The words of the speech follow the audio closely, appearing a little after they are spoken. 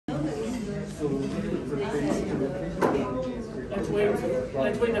Let's wait a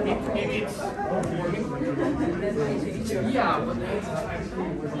bit. Maybe it's working. Yeah, but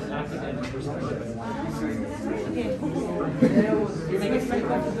you make it very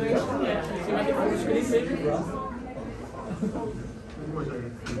configuration. Yeah. You make it from screen.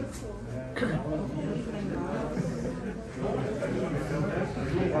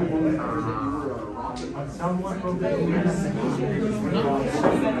 Someone from the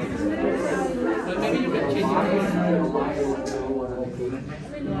But maybe you can change it.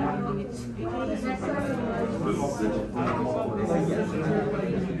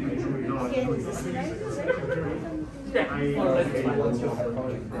 Yeah, all right.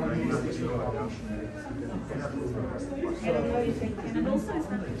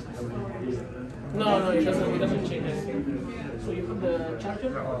 No, it doesn't change anything. So you put the charger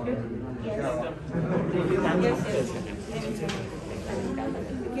here? Yes.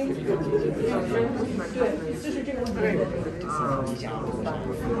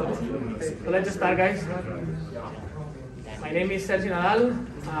 So let's start, guys. My name is Sergi Nadal.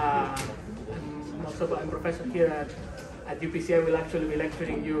 I'm professor here at UPC. I will actually be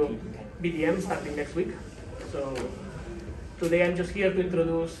lecturing you BDM starting next week. So today I'm just here to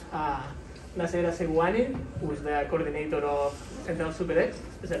introduce Nasera Segouani, who is the coordinator of CentraleSupélec,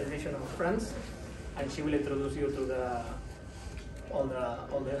 Specialisation of France, and she will introduce you to all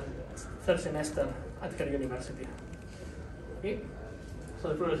the third semester at her university. Okay, so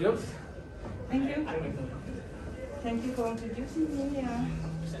the floor is yours. Thank you. Thank you for introducing me.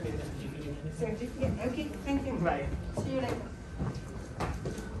 Certificate. Okay, thank you. Bye. See you later.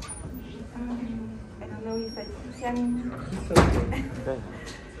 I don't know if I can.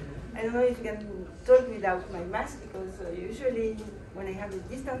 I don't know if you can talk without my mask, because usually when I have the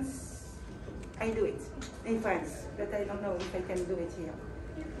distance, I do it in France, but I don't know if I can do it here.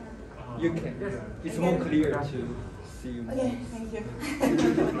 You can. It's more clear to see you. Okay, thank you.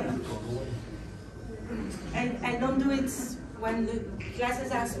 I don't do it when the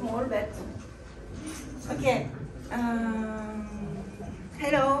classes are small, but okay.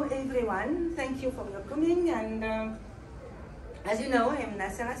 Hello everyone, thank you for your coming, and as you know, I am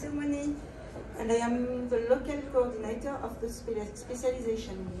Nasera Segouani, and I am the local coordinator of the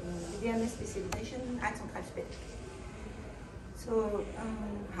specialization, BDMS specialization at CentraleSupélec. So,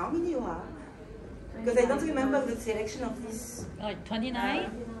 how many you are? Because I don't remember the selection of this.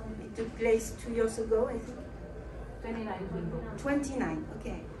 29? It took place 2 years ago, I think. 29,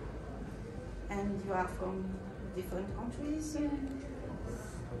 okay. And you are from different countries?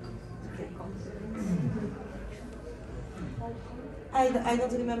 Okay. I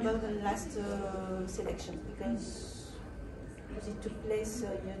don't remember the last selection because it took place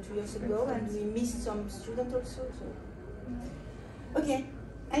 2 years ago, and we missed some students also. So. Okay,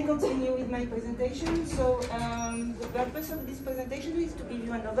 I continue with my presentation. So the purpose of this presentation is to give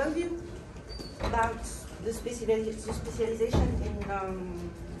you an overview about the specialization in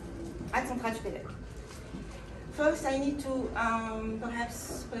at CentraleSupélec. First, I need to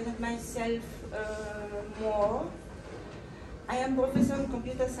perhaps present myself more. I am professor in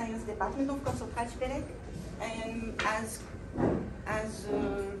computer science department of CentraleSupélec, and as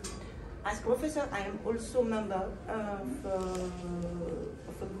professor, I am also member of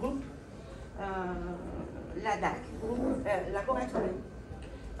a group, LADAC group,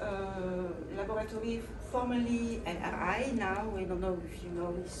 laboratory, formerly LRI. Now we don't know if you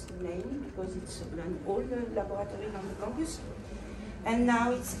know its name because it's an old laboratory on the campus, and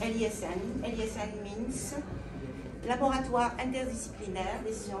now it's LISN. LISN means Laboratoire Interdisciplinaire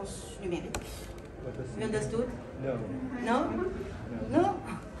des Sciences Numériques. You understood? No. No? No?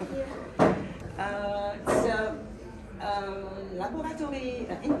 It's a laboratory,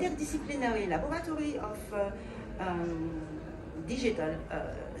 interdisciplinary laboratory of digital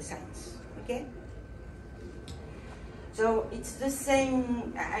science, okay? So it's the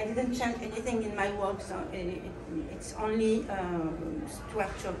same, I didn't change anything in my work, so it's only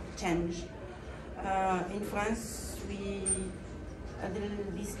structure change. In France,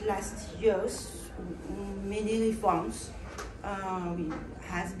 these last years, many reforms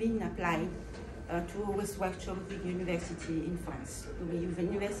has been applied to restructure the university in France, the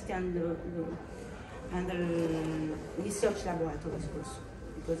university and the research laboratories also,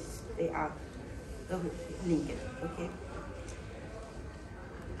 because they are linked, okay?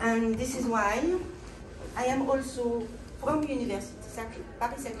 And this is why I am also from university,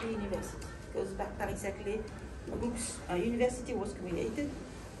 Paris-Saclay University, because Paris-Saclay university was created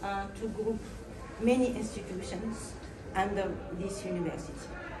to group many institutions under this university,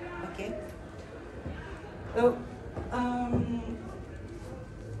 okay? So,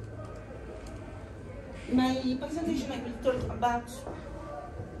 my presentation I will talk about,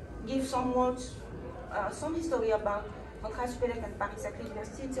 give some words, some history about CentraleSupélec and Paris-Saclay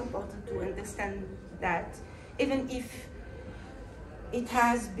University. It's important to understand that, even if it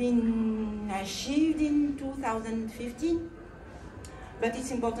has been achieved in 2015, but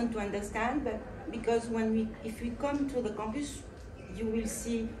it's important to understand that because if we come to the campus, you will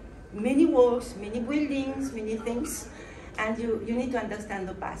see many works, many buildings, many things, and you need to understand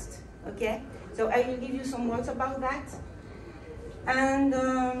the past, okay? So I will give you some words about that. And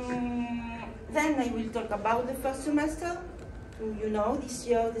then I will talk about the first semester. You know, this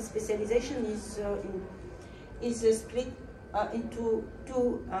year the specialization is split into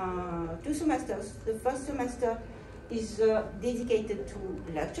two semesters. The first semester is dedicated to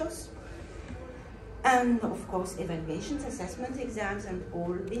lectures, and of course evaluations, assessment, exams, and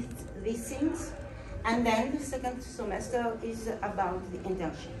all these things. And then the second semester is about the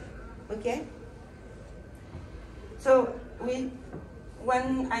internship, okay? So when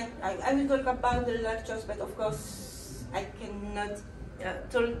I will talk about the lectures, but of course I cannot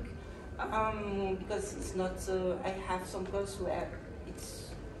talk because it's not, I have some courses where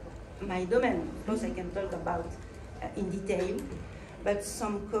it's my domain. Of course I can talk about in detail, but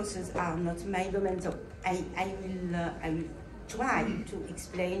some courses are not my domain, so I will try to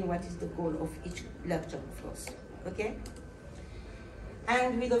explain what is the goal of each lecture, of course, okay?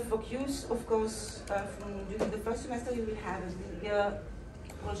 And with a focus, of course, during the first semester you will have a bigger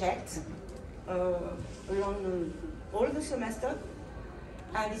project along all the semester,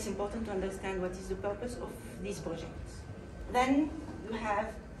 and it's important to understand what is the purpose of these projects. Then you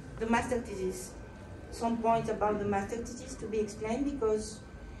have the master thesis. Some points about the master thesis to be explained because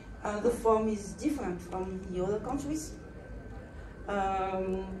the form is different from the other countries.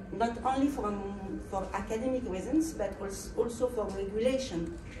 Not only for academic reasons, but also for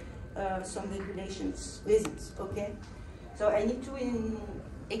regulation, some regulations reasons, okay? So I need to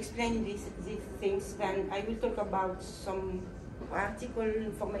explain these things, then I will talk about some practical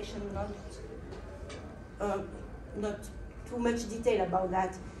information, not too much detail about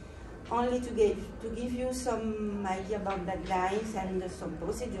that, only to give you some idea about deadlines and some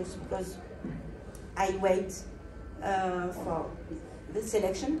procedures, because I wait for the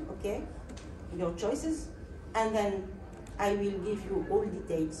selection, okay, your choices, and then I will give you all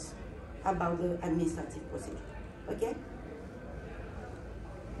details about the administrative procedure, okay?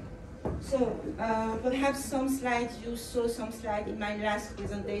 So perhaps some slides, you saw some slides in my last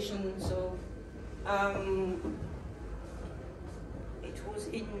presentation, so it was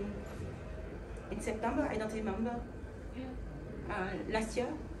in September, I don't remember, last year,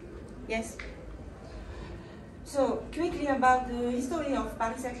 yes? So quickly about the history of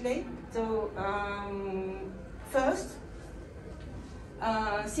Paris-Saclay. So first,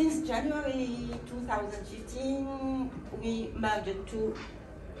 since January 2015, we merged two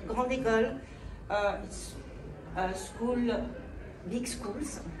Grande École. It's big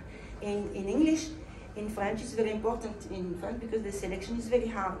schools in English. In French, it's very important in French because the selection is very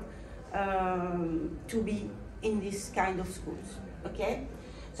hard to be in this kind of schools, okay?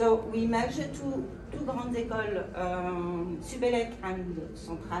 So we merged two Grandes Écoles, Supélec and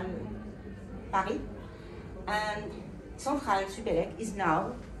Centrale Paris, and CentraleSupélec is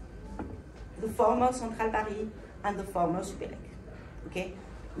now the former Centrale Paris and the former Supélec, okay?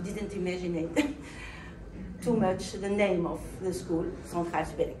 We didn't imagine too much the name of the school,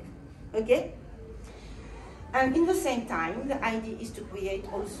 CentraleSupélec, okay? And in the same time, the idea is to create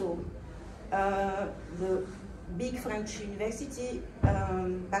also the big French university,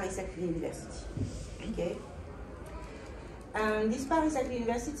 Paris-Saclay University, okay? And this Paris-Saclay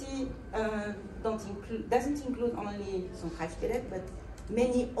University doesn't include only CentraleSupélec, but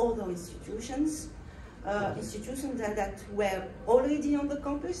many other institutions, institutions that were already on the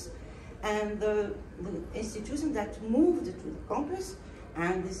campus, and the institutions that moved to the campus,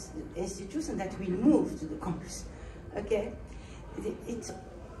 and this institution that will move to the campus, okay?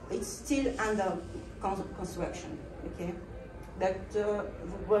 It's still under construction, okay? But the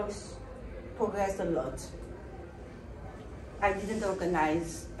works progressed a lot. I didn't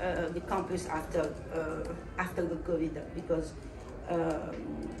organize the campus after the COVID because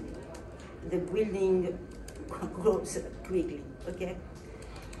the building grows quickly, okay?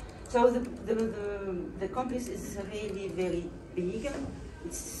 So the campus is really very big.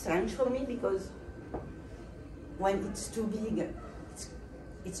 It's strange for me because when it's too big,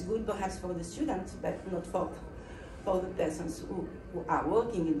 it's good perhaps for the students, but not for the persons who are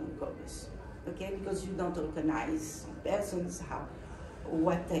working in the campus, okay? Because you don't recognize persons,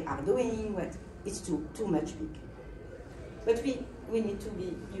 what they are doing, it's too much big. But we need to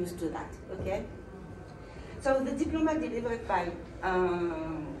be used to that, okay? So the diploma delivered by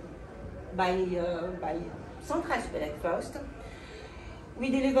CentraleSupélec first.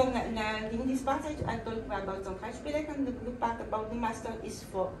 We deliver in this part. I talk about CentraleSupélec, and the part about the master is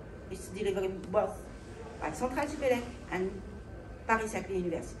delivered both by CentraleSupélec and Paris-Saclay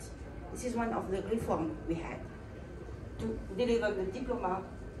University. This is one of the reforms we had to deliver the diploma,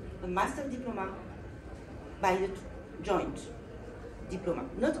 the master diploma, by the joint diploma.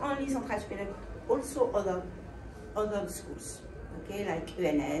 Not only CentraleSupélec, also other schools, okay, like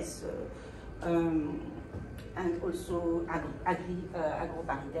ENS, and also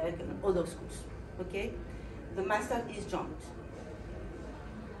Agro-Paritech and other schools, okay? The master is joint.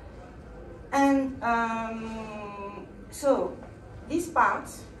 And so this part,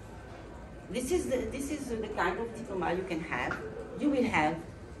 this is the kind of diploma you can have, you will have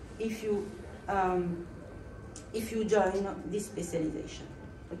if you join this specialization,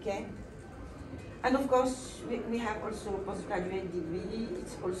 okay? And of course, we have also postgraduate degree.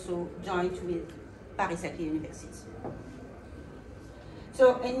 It's also joined with Paris-Saclay University.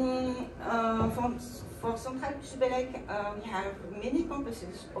 So for CentraleSupélec, we have many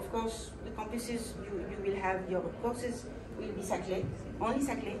campuses. Of course, the campuses you will have your courses will be Saclay, only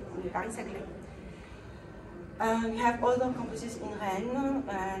Saclay, only Paris-Saclay. We have other campuses in Rennes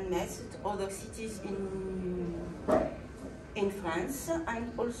and Metz, other cities in France,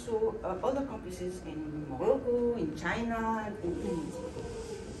 and also other campuses in Morocco, in China, and in India.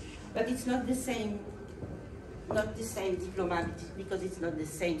 But it's not the same diploma because it's not the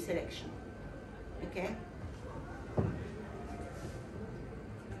same selection. Okay?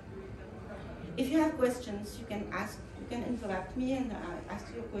 If you have questions, you can ask. You can interrupt me and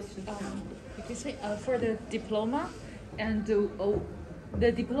ask your questions now. You can say for the diploma, and the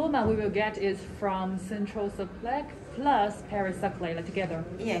diploma we will get is from CentraleSupélec plus Paris-Saclay together.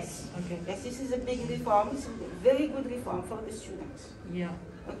 Yes. Okay. Yes, this is a big reform. It's a very good reform for the students. Yeah.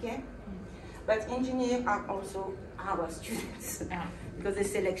 Okay. But engineers are also our students because the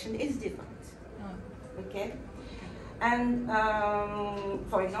selection is different. Okay. And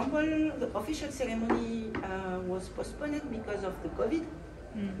for example, the official ceremony was postponed because of the COVID.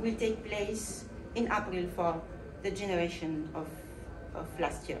 Will take place in April for the generation of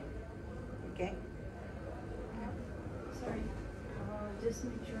last year. Okay. Sorry, just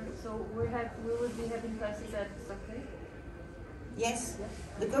make sure. So we will be having classes at Saclay? Yes,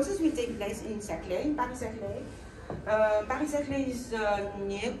 the courses will take place in Saclay, in Paris-Saclay. Paris-Saclay is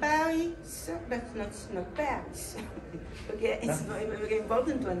near Paris, but not Paris. Okay, it's very, very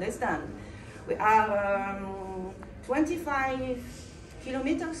important to understand. We are 25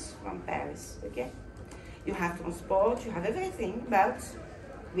 kilometers from Paris. Okay, you have transport, you have everything, but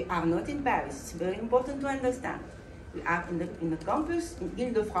we are not in Paris. It's very important to understand. We are in the campus in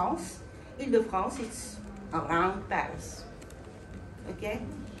Île-de-France. Île-de-France, it's around Paris. Okay?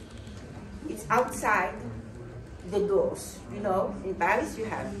 It's outside the doors. You know, in Paris, you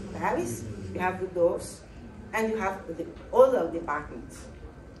have the doors, and you have the other departments.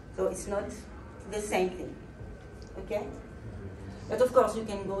 So it's not the same thing. Okay? But of course, you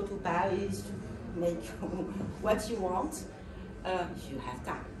can go to Paris to make what you want if you have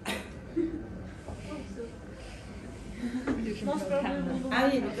time.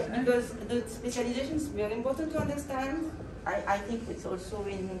 Because the specialization is very important to understand. I think it's also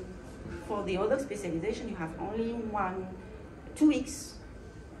for the other specialization, you have only 2 weeks,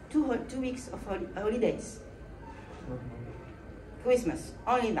 two weeks of holidays. Christmas,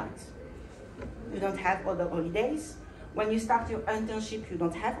 only that. You don't have other holidays. When you start your internship, you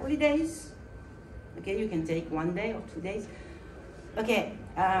don't have holidays. Okay, you can take 1 day or 2 days. Okay,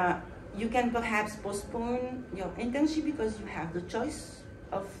 you can perhaps postpone your internship because you have the choice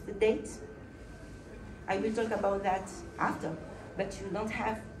of the date. I will talk about that after, but you don't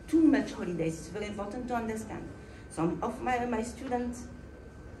have too much holidays. It's very important to understand. Some of my students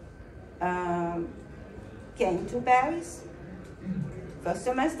came to Paris first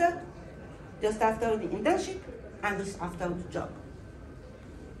semester, just after the internship, and just after the job.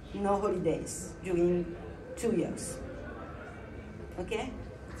 No holidays during 2 years. Okay?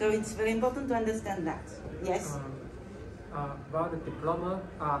 So it's very important to understand that. Yes? About the diploma,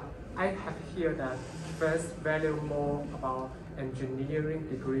 I have heard that first value more about engineering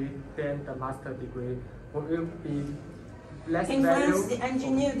degree than the master degree. Will be less in value? France, the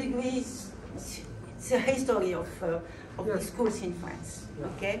engineer degree is it's a history of the schools in France. Yeah.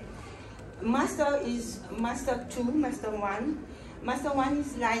 Okay? Master is master 2, master 1. Master 1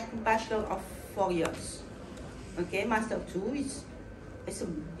 is like bachelor of 4 years. Okay, master 2 is it's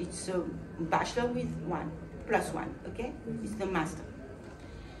a bachelor with 1 plus 1. Okay, it's the master.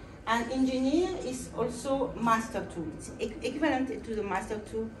 And engineer is also master 2. It's equivalent to the master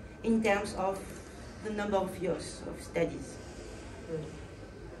 2 in terms of the number of years of studies.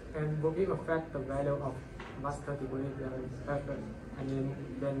 And will it affect the value of master degree? I mean,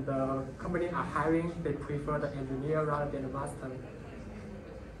 when the company are hiring, they prefer the engineer rather than the master.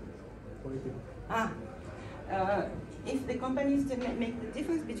 What do you think? If the companies make the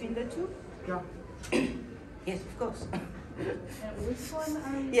difference between the two? Yeah. Yes, of course. And which one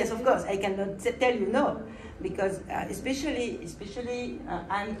are you? Yes, of course. I cannot tell you no, because especially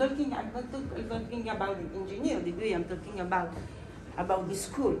I'm not talking about the engineer degree. I'm talking about the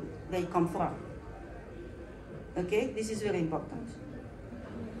school they come from. Okay, this is very important.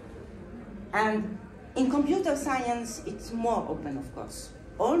 And in computer science, it's more open, of course.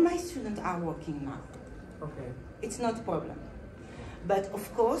 All my students are working now. Okay. It's not a problem. But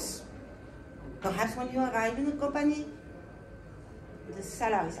of course, perhaps when you arrive in a company, the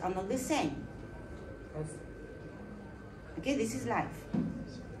salaries are not the same. Yes. Okay, this is life.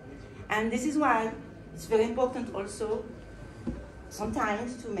 And this is why it's very important also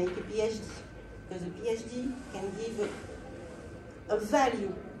sometimes to make a PhD, because a PhD can give a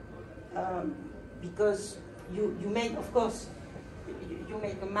value, because you make, of course, you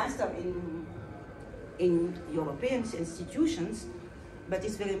make a master in European institutions, but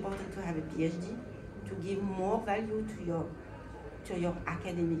it's very important to have a PhD to give more value to your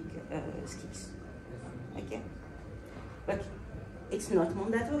academic skills. Okay, but it's not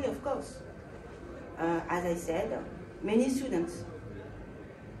mandatory, of course. As I said, many students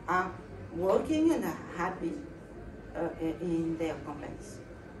are working and are happy in their companies.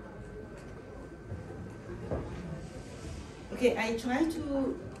 Okay, I try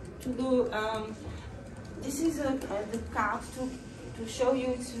to go. This is the card to show you.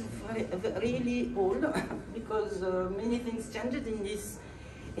 It's really old because many things changed in this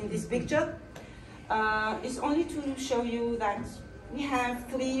picture. It's only to show you that we have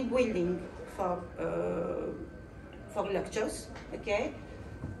 3 buildings for lectures. Okay,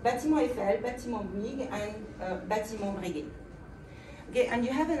 Bâtiment Eiffel, Bâtiment Bouygues, and Bâtiment Breguet. Okay, and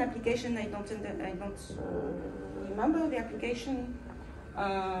you have an application. I don't remember the application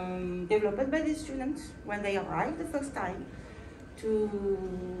developed by the students when they arrived the first time to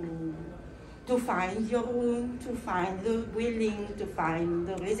find your room, to find the building, to find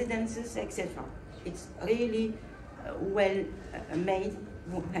the residences, etc. It's really well made,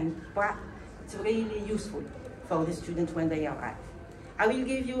 and it's really useful for the students when they arrive. I will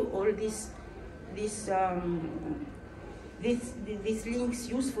give you all these links,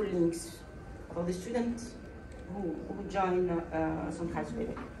 useful links for the students who join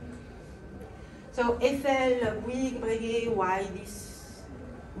CentraleSupélec. So Eiffel, Bouygues, Breguet, why these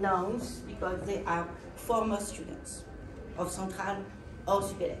nouns? Because they are former students of Central or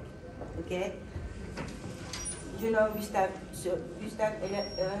Supélec. Okay? You know Gustave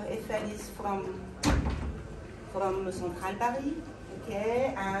Eiffel is from Central Paris.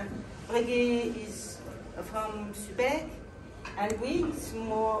 Okay, and Breguet is from Supélec, and Bouygues is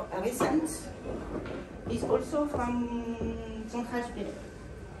more recent. Is also from CentraleSupélec.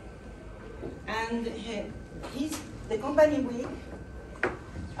 And the company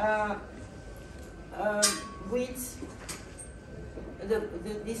Bouygues with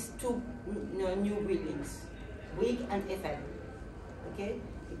these 2 new buildings, Bouygues and Eiffel. Okay,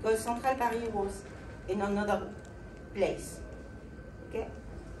 because Central Paris was in another place. Okay,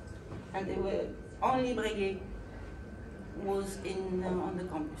 and they were only Breguet was on the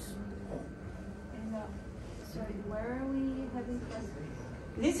campus. And sorry, where are we having classes?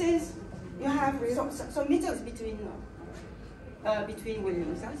 This is, you have some meters between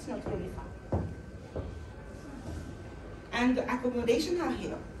buildings. That's not really far. And the accommodation are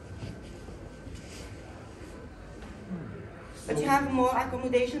here. But you have more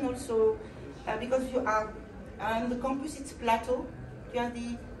accommodation also because you are on the campus. It's plateau. You have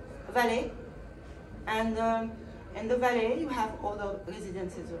the valley, and in the valley you have other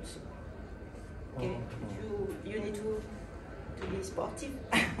residences also. Okay, you need to be sportive.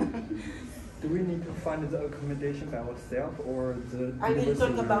 Do we need to find the accommodation by ourselves or the I will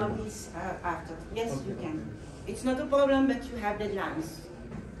university? talk about this after. Yes, okay. You can. It's not a problem, but you have deadlines.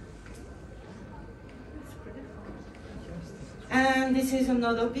 And this is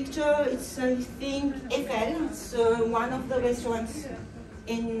another picture. It's, I think, Eiffel. It's one of the restaurants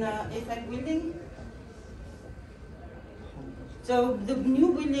in Eiffel building. So the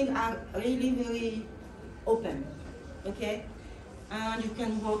new buildings are really very open, okay? And you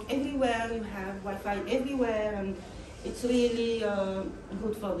can walk everywhere, you have Wi-Fi everywhere, and it's really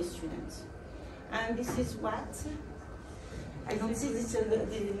good for the students. And this is what I don't see this,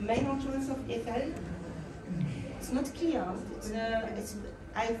 the main entrance of Eiffel. It's not clear.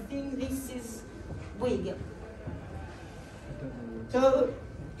 I think this is big. So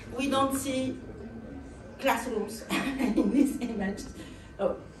we don't see classrooms in this image.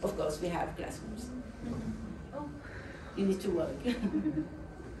 Oh, of course we have classrooms. Oh, you need to work.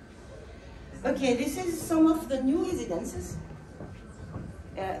 Okay, this is some of the new residences.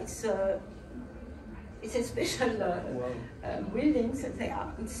 It's a special buildings that they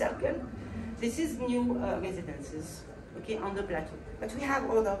are in circle. This is new residences, okay, on the plateau. But we have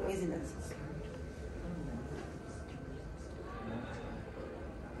other residences.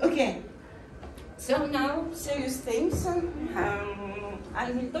 Okay, so now serious things.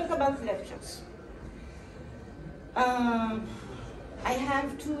 I will talk about lectures. I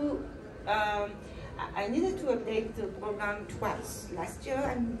have to. I needed to update the program twice, last year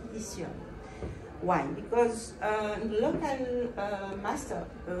and this year. Why? Because the local master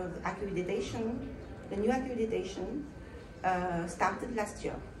accreditation, the new accreditation, started last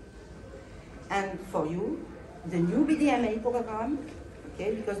year. And for you, the new BDMA program,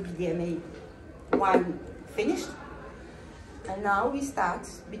 okay, because BDMA 1 finished, and now we start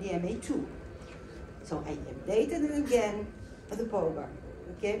BDMA 2. So I updated again the program,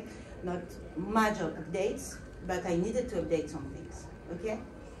 okay? Not major updates, but I needed to update some things, okay?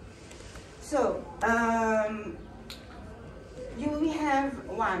 So, we have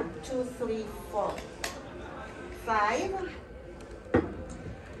 1, 2, 3, 4,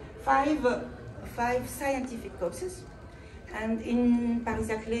 5 scientific courses. And in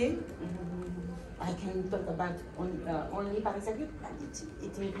Paris-Saclay, I can talk about only Paris-Saclay, but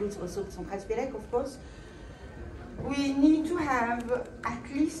it includes also CentraleSupélec, of course. We need to have at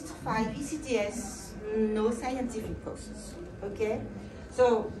least 5 ECTS, no scientific courses, okay?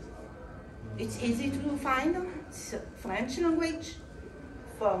 So, it's easy to find. It's French language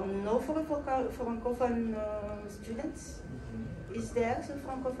for no francophone students. Is there some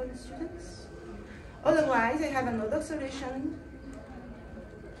francophone students? Otherwise, I have another solution.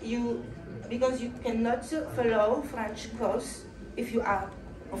 Because you cannot follow French course if you are,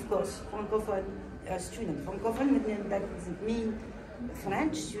 of course, francophone student. Francophone doesn't mean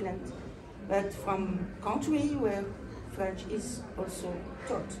French student, but from country where French is also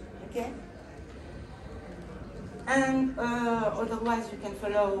taught. Okay. And otherwise, you can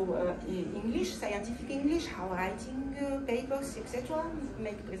follow English, scientific English, how writing papers, etc.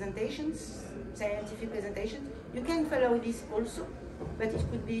 Make presentations, scientific presentations. You can follow this also, but it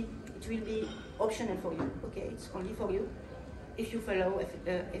will be optional for you. Okay, it's only for you if you follow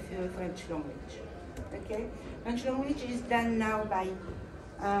French language. Okay, French language is done now by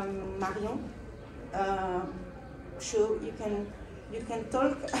Marion. So you can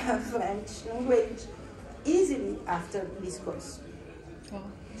talk French language easily after this course. Oh.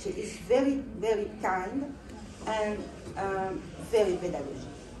 She is very, very kind and very pedagogic.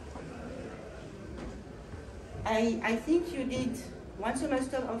 I think you did 1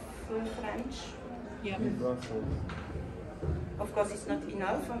 semester of French. Yeah. Of course, it's not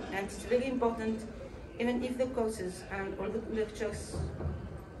enough, and it's very important, even if the courses and all the lectures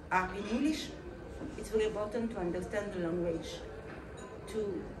are in English, it's very important to understand the language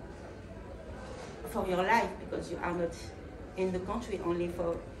for your life, because you are not in the country only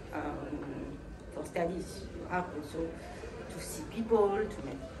for studies. You are also to see people,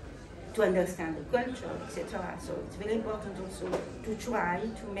 to understand the culture, etc. So it's very important also to try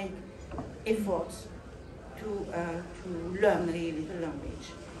to make efforts to learn really the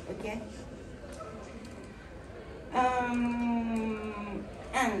language. Okay.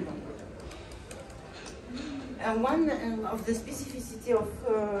 And one of the specificity of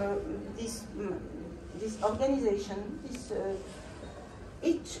this organization is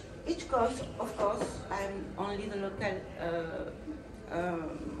each course, of course, I'm only the local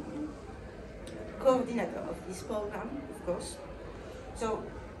coordinator of this program, of course. So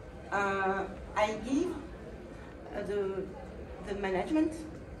I give the management,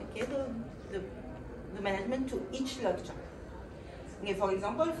 okay, the management to each lecture. Okay, for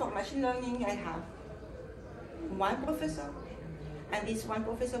example, for machine learning, I have 1 professor, and this 1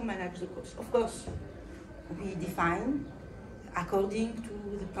 professor manages the course. Of course, we define according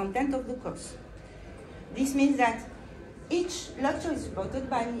to the content of the course. This means that each lecture is supported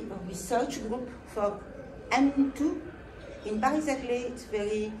by a research group for M2. In Paris-Saclay, it's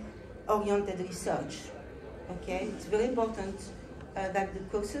very oriented research. Okay, it's very important that the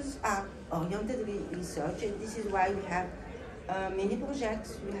courses are oriented research, and this is why we have many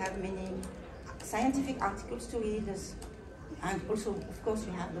projects, we have many scientific articles to read, and also, of course,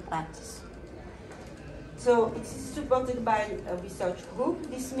 you have the practice. So it is supported by a research group.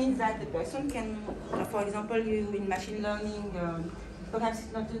 This means that the person can, for example, you in machine learning, perhaps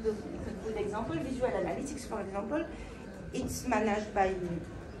it's not a good example, visual analytics, for example, it's managed by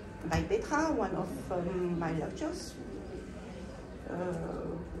Petra, one of my lecturers,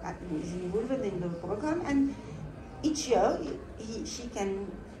 is involved in the program, and each year she can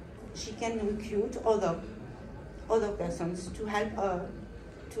recruit other persons to help her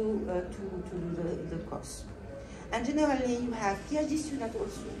to do the course. And generally you have PhD students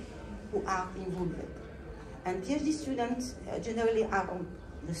also who are involved. And PhD students generally are on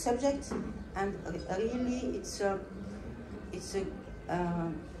the subject, and really it's a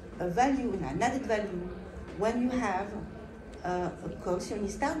value, an added value, when you have a course, when you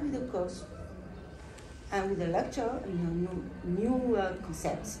start with a course and with a lecture, new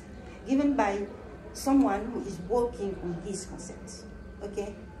concepts given by someone who is working on these concepts,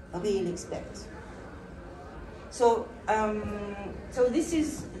 okay, a real expert. So, so this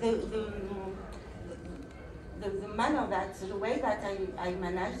is the manner that, the way that I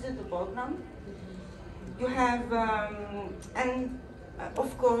manage the program. You have,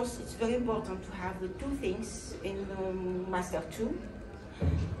 of course, it's very important to have the two things in the Master 2,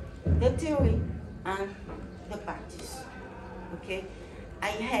 the theory and the practice, okay?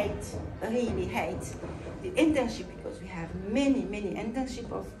 I really hate the internship, because we have many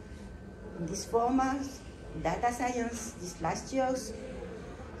internship of this format, data science, these last years,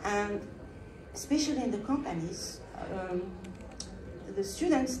 and especially in the companies, the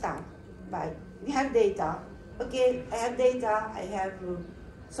students start by, we have data, okay, I have data, I have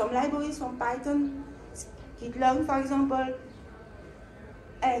some libraries from Python, scikit-learn, for example.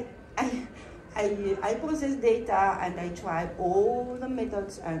 I process data and I try all the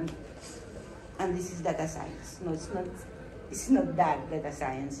methods, and this is data science. No, it's not that data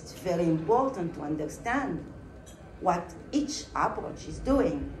science. It's very important to understand what each approach is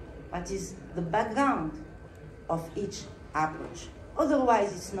doing, what is the background of each approach.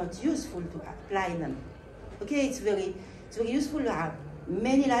 Otherwise, it's not useful to apply them. Okay, it's very useful to have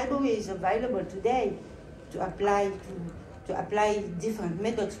many libraries available today to apply different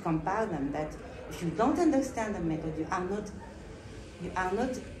methods, compare them. But if you don't understand the method, you are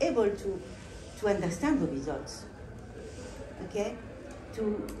not able to understand the results. Okay,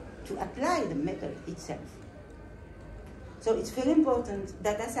 to apply the method itself. So it's very important.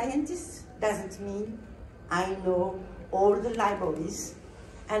 Data scientist doesn't mean I know all the libraries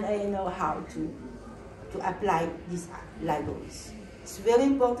and I know how to apply these libraries. It's very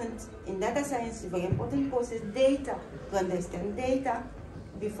important in data science, it's very important to process data, to understand data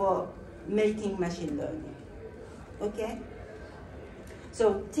before making machine learning. Okay?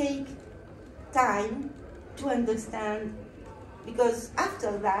 So take time to understand, because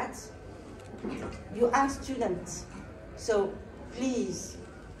after that, you are students. So please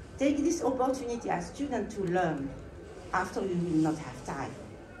take this opportunity as student to learn. After, you will not have time.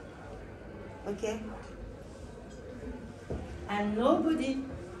 Okay? And nobody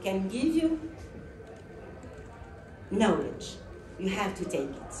can give you knowledge. You have to take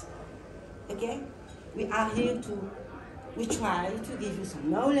it. Okay? We are here we try to give you some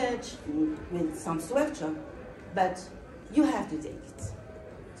knowledge with some structure, but you have to take it.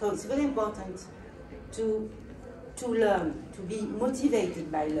 So it's very important to learn, to be motivated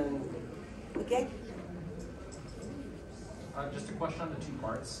by learning. Okay? Just a question on the two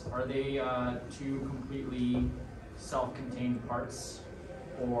parts. Are they two completely self-contained parts,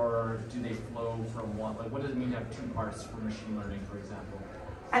 or do they flow from one? Like, what does it mean to have two parts for machine learning, for example?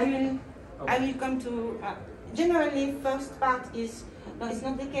 I will come to, generally first part is, no, it's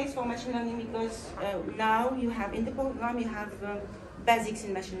not the case for machine learning, because now you have, in the program you have basics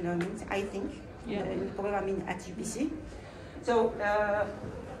in machine learning, I think, in the program at UPC. So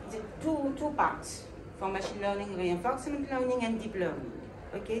the two parts for machine learning: reinforcement learning and deep learning,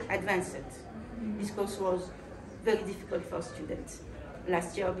 okay, advanced. This course was very difficult for students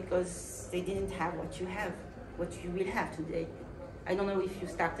last year because they didn't have what you will have today. I don't know if you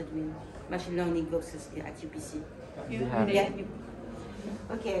started with machine learning courses at UPC. Yeah.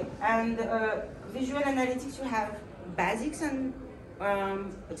 Okay, and visual analytics, you have basics, and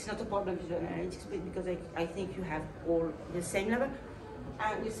it's not a problem, visual analytics, because I think you have all the same level,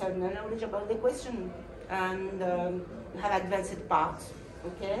 and you have knowledge about the question, and you have advanced parts,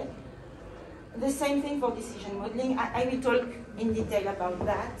 okay? The same thing for decision modeling. I will talk in detail about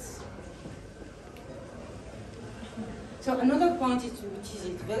that. So another point which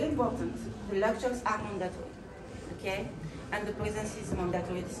is very important, the lectures are mandatory, okay? And the presence is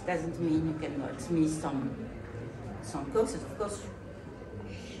mandatory. This doesn't mean you cannot miss some courses. Of course,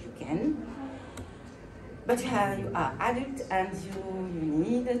 you can. but you are adult and you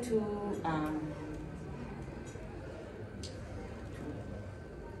need to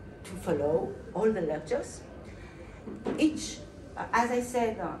follow all the lectures. Each, as I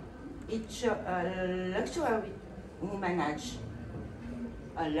said, each lecturer who manage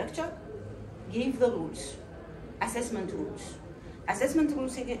a lecture give the rules, assessment rules. Assessment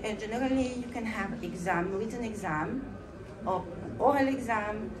rules, generally you can have exam, written exam, or oral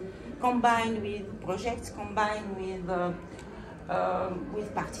exam, combined with projects, combined with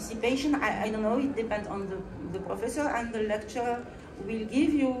participation. I don't know, it depends on the professor, and the lecturer will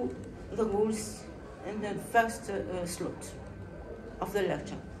give you the rules in the first slot of the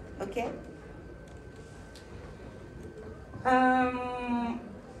lecture, okay?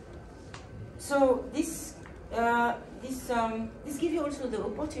 So this gives you also the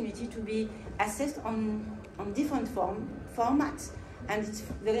opportunity to be assessed on different formats, and it's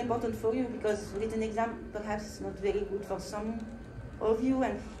very important for you because written exam perhaps is not very good for some of you,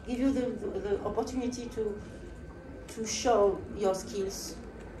 and give you the opportunity to show your skills.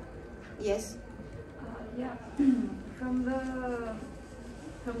 Yes. Yeah. From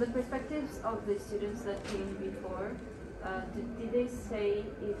the perspectives of the students that came before, did they say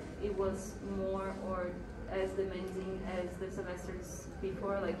if it was more or as demanding as the semesters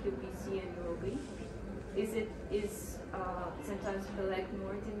before, like UPC and UOB? Is CentraleSupélec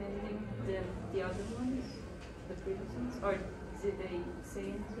more demanding than the other ones, the previous ones, or did they say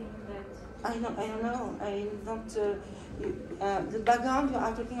anything that? I don't know. I don't. The background, you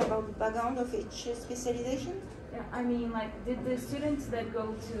are talking about the background of each specialization? Yeah, I mean, like, did the students that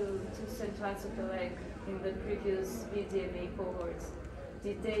go to CentraleSupélec in the previous BDMA cohorts,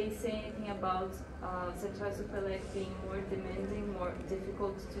 did they say anything about CentraleSupélec being more demanding, more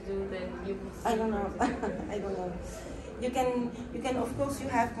difficult to do than UPC? I don't know. I don't know. You can of course you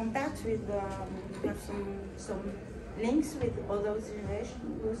have contact with you have some links with other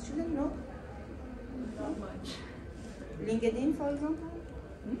generation students, no? Not much. LinkedIn, for example?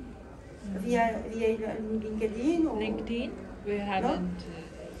 Via LinkedIn or LinkedIn? We haven't.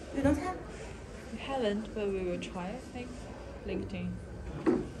 You don't have? We haven't, but we will try, I think. LinkedIn.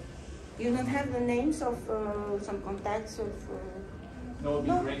 You don't have the names of some contacts of. No, it would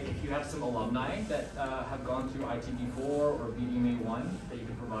be great if you have some alumni that have gone through ITB4 or BDMA 1 that you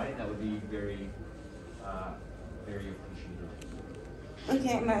could provide. That would be very, very appreciated.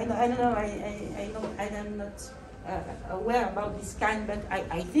 Okay, I don't know. I'm not aware about this kind, but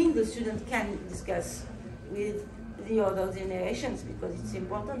I think the student can discuss with the other generations because it's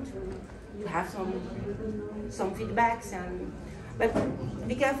important to have some feedbacks and. But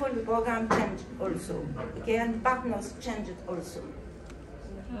be careful, the program changed also. Okay, and partners changed also.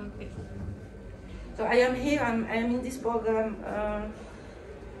 Okay. So I am here. I'm in this program.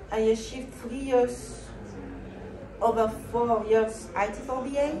 I achieved 3 years, over 4 years IT for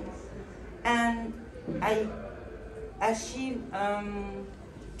BA, and I achieved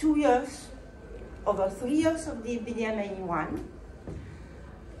 2 years, over 3 years of the BDMA 1,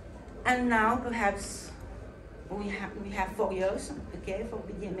 and now perhaps we have 4 years, okay, for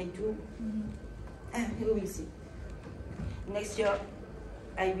BDMA 2. We will see. Next year,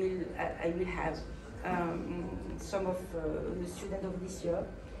 I will have some of the students of this year.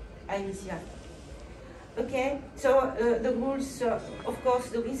 I will see. Okay, so the rules, of course,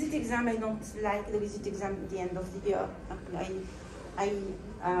 the visit exam, I don't like the visit exam at the end of the year.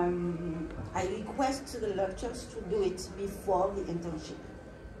 I request the lecturers to do it before the internship,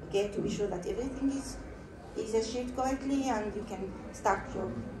 okay, to be sure that everything is achieved correctly and you can start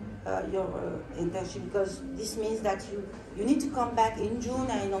your internship, because this means that you need to come back in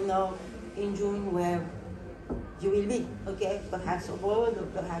June. I don't know in June where you will be, okay, perhaps abroad or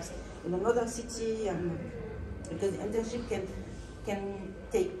perhaps in another city, because the internship can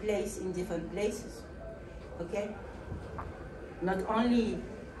take place in different places, okay, not only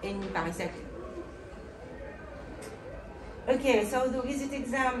in Paris-Saclay. Okay, so the visit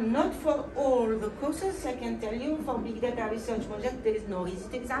exam, not for all the courses, I can tell you. For big data research project, there is no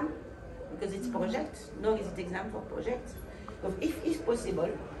visit exam, because it's project, no visit exam for project. So if possible,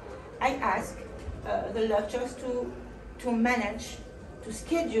 I ask the lecturers to manage, to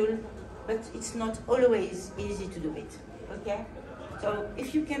schedule, but it's not always easy to do it, okay? So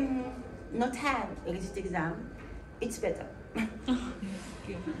if you can not have a visit exam, it's better.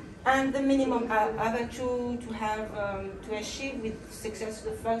 And the minimum average to have to achieve with success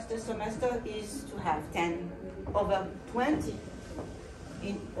the first semester is to have 10 over 20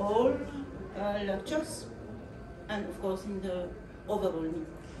 in all lectures, and of course in the overall meeting.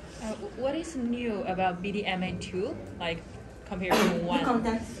 What is new about BDMA 2, like compared to 1? The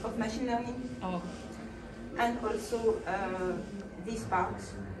contents of machine learning. Oh. and also this part.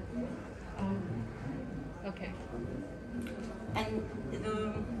 Okay. And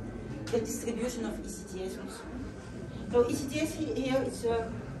the distribution of ECTS also. So ECTS here,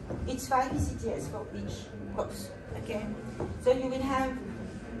 it's 5 ECTS for each course. Okay. So you will have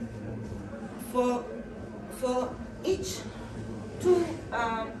for each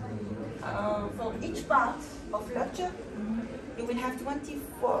for each part of lecture, you will have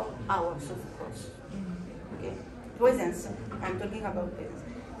 24 hours of course. Okay. Presence. I'm talking about presence,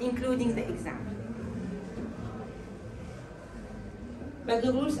 including the exam. But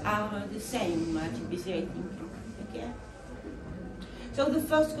the rules are the same at UPC, I think. Okay. So the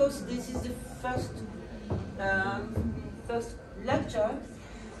first course, this is the first lecture.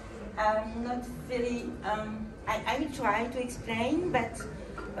 Not very. I will try to explain, but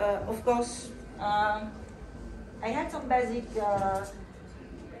of course, I had some basic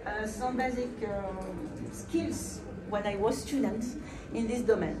skills when I was student in this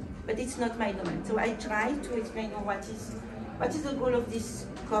domain, but it's not my domain. So I try to explain what is the goal of this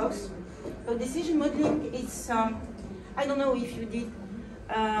course. So decision modeling is, I don't know if you did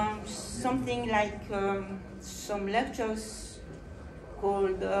something like some lectures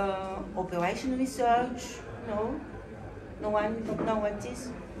called operation research. No? No one don't know what it is?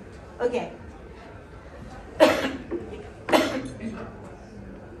 Okay.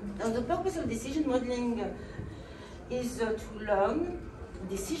 Now the purpose of decision modeling is to learn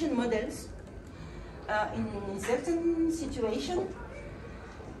decision models in certain situation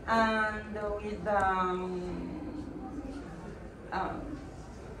and with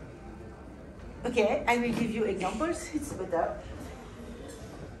okay, I will give you examples, it's better.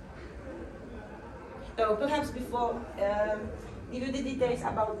 So perhaps before give you the details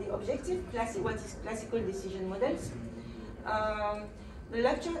about the objective, what is classical decision models. The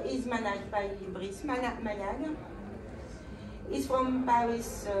lecture is managed by Brice Mayag. He's from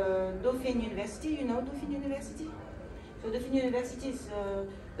Paris Dauphine University. You know Dauphine University? So Dauphine University is a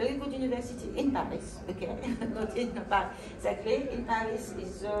very good university in Paris, okay? Not in Paris-Saclay. In Paris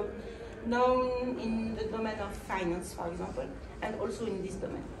is known in the domain of finance, for example, and also in this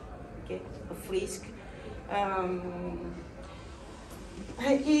domain, okay, of risk.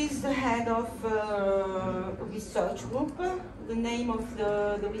 He is the head of a research group. The name of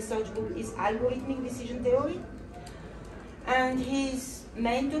the research group is Algorithmic Decision Theory. And his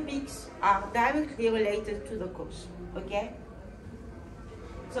main topics are directly related to the course, okay?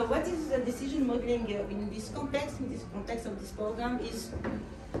 So what is the decision modeling in this context of this program is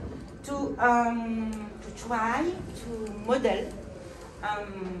to try to model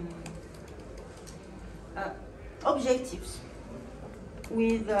objectives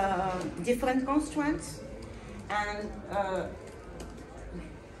with different constraints and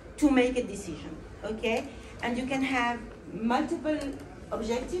to make a decision, okay? And you can have multiple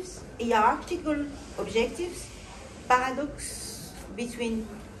objectives, hierarchical objectives, paradox between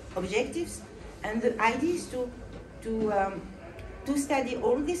objectives, and the idea is to study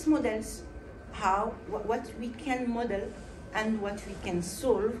all these models, what we can model and what we can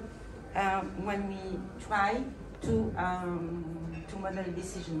solve when we try to model a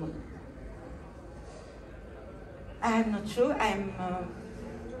decision model. I'm not sure.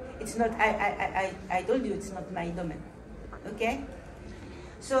 It's not. I told you it's not my domain. Okay.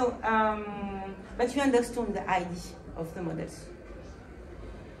 So, but you understand the idea of the models.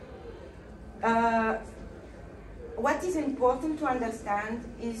 What is important to understand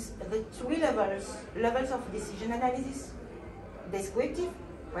is the three levels of decision analysis: descriptive,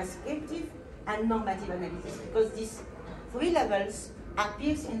 prescriptive, and normative analysis. Because these three levels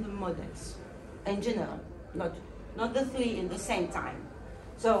appears in the models in general, not the three in the same time.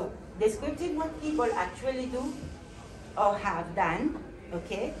 So, descriptive, what people actually do or have done,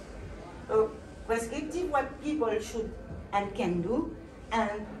 okay? Prescriptive, what people should and can do,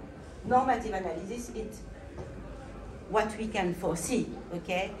 and normative analysis, it's what we can foresee,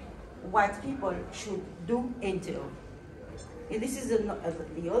 okay? What people should do in theory. And this is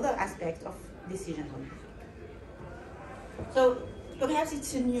the other aspect of decision making. So perhaps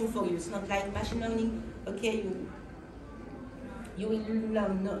it's new for you. It's not like machine learning, okay, you will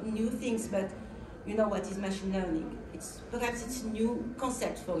learn new things, but you know what is machine learning. Perhaps it's a new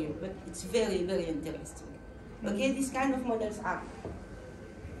concept for you, but it's very, very interesting. Okay, these kind of models are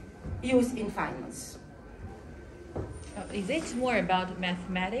used in finance. Is it more about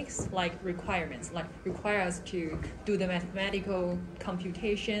mathematics, like requirements, like require us to do the mathematical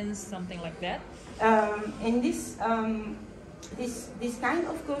computations, something like that? In this, this kind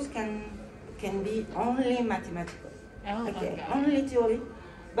of course can be only mathematical. Oh, okay, okay. only theory.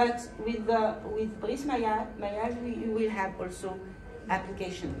 But with Paris-Saclay, we will have also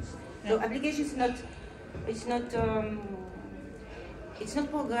applications. So application is not, it's not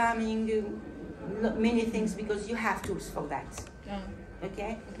programming many things because you have tools for that.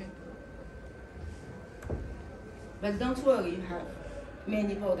 Okay? Okay. But don't worry, you have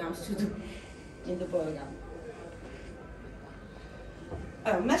many programs to do in the program.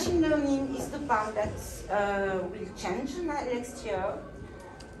 Machine learning is the part that will change next year.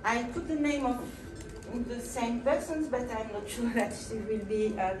 I put the name of the same persons, but I'm not sure that it will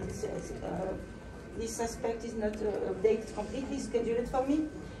be, this aspect is not updated completely, scheduled for me,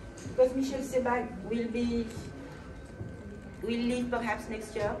 because Michel Sebag will leave perhaps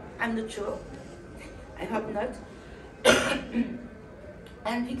next year. I'm not sure. I hope not.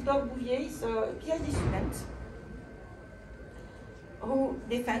 And Victor Bouvier is a PhD student who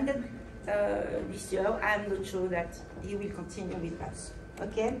defended this year. I'm not sure that he will continue with us.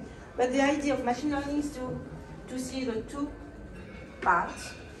 Okay? But the idea of machine learning is to see the two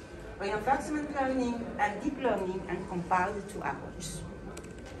parts, reinforcement learning and deep learning, and compare the two approaches.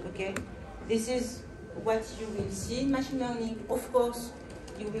 Okay? This is what you will see in machine learning. Of course,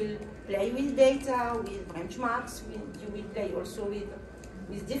 you will play with data, with benchmarks, you will play also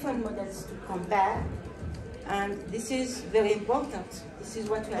with different models to compare. And this is very important. This is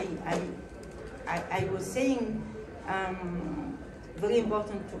what I was saying, very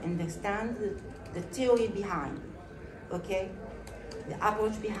important to understand the theory behind, okay? The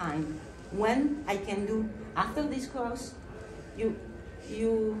approach behind. When I can do, after this course, you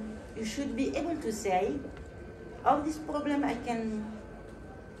should be able to say, oh, this problem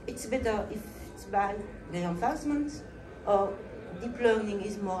it's better if it's by reinforcement, or deep learning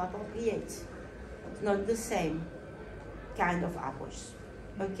is more appropriate. It's not the same kind of approach,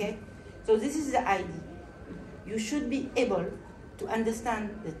 okay? So this is the idea. You should be able to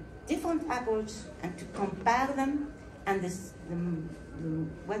understand the different approaches and to compare them, and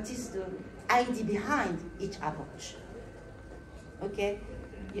what is the idea behind each approach, okay?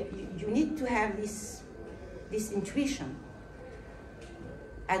 You need to have this intuition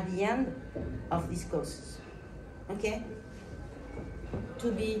at the end of these courses, okay?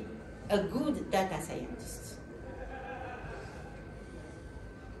 To be a good data scientist.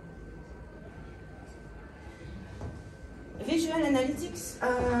 Visual analytics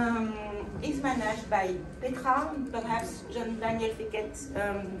is managed by Petra. Perhaps Jean-Daniel Fiquet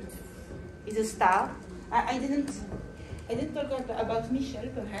is a star. I didn't talk about Michel.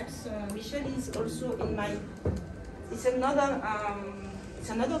 Perhaps Michel is also in my. It's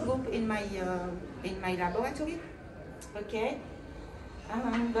another group in my laboratory. Okay,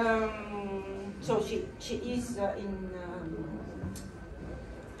 and so she is in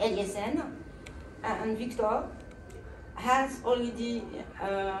LSN, and Victor has already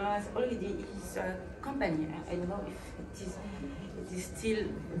his company. I don't know if it is still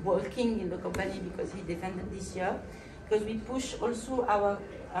working in the company because he defended this year. Because we push also our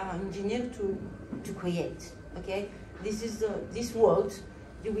engineer to create. Okay, this is this word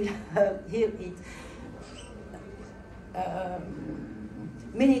you will hear it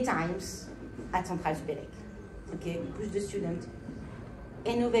many times at CentraleSupélec. Okay, we push the student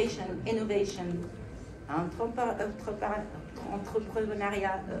innovation,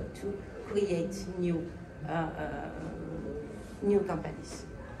 entrepreneurial to create new companies.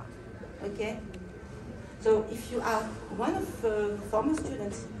 Okay, so if you are one of the former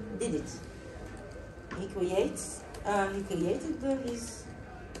students, did it. He created his.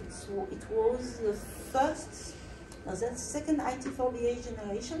 It was the first, no, that's second IT for VA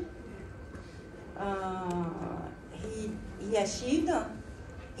generation. He achieved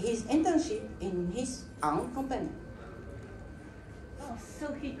his internship in his own company. Oh,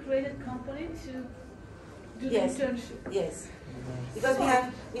 so he created a company to do Yes. the internship. Yes, because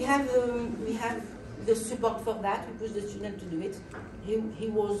we have the support for that. We push the student to do it. He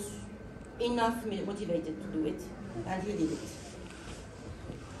was enough motivated to do it, and he did it.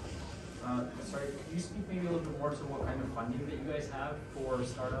 Sorry, could you speak maybe a little bit more to what kind of funding that you guys have for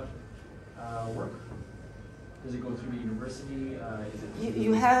startup work? Does it go through the university? Is it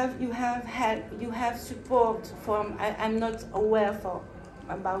You have support from. I'm not aware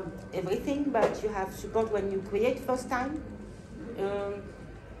about everything, but you have support when you create first time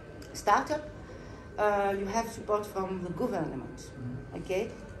startup. You have support from the government.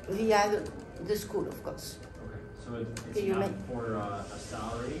 Okay, via the school, of course. Okay, so it's enough for a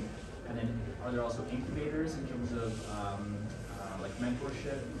salary. And then are there also incubators in terms of like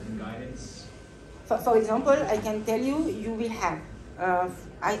mentorship and guidance? For example, I can tell you, you will have,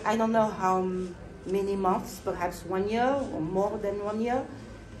 I don't know how many months, perhaps 1 year or more than 1 year,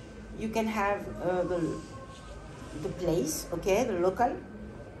 you can have the place, okay, the local,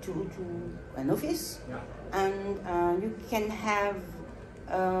 to an office, Yeah. and you can have,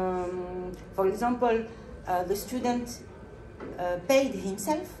 for example, the student paid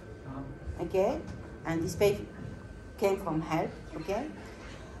himself, okay, and this pay came from help, okay,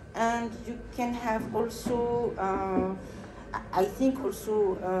 and you can have also, I think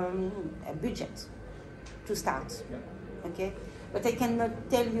also a budget to start, Yeah. okay, but I cannot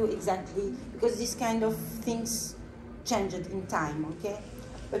tell you exactly because this kind of things changed in time, okay,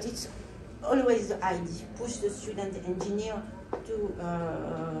 but it's always the idea, push the student engineer to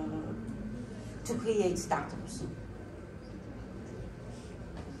create startups.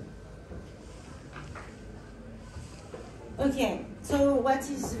 Okay, so what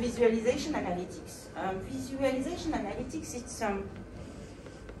is visualization analytics? Visualization analytics,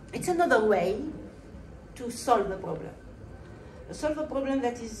 it's another way to solve a problem. Solve a problem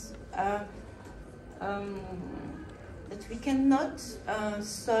that is that we cannot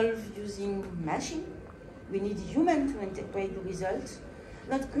solve using machine. We need human to interpret the results.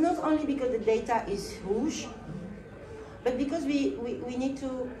 Not only because the data is huge, but because we need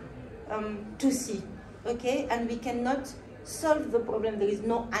to see, okay, and we cannot solve the problem. There is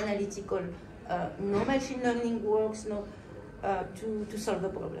no analytical, no machine learning works, no to solve the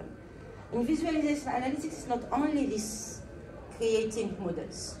problem. In visualization analytics, it's not only this creating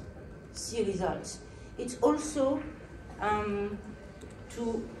models, see results. It's also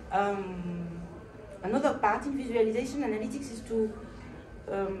another part in visualization analytics is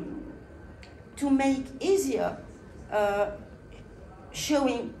to make easier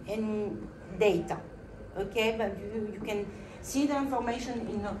showing in data. Okay, but you can see the information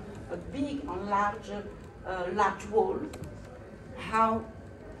in a big and large wall, how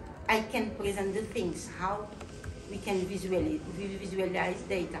I can present the things, how we can visualize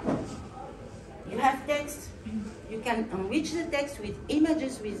data. You have text, you can enrich the text with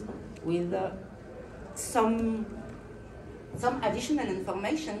images, with some additional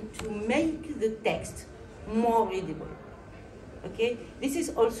information to make the text more readable. Okay, this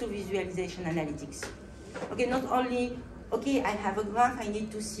is also visualization analytics. Okay, not only, okay, I have a graph, I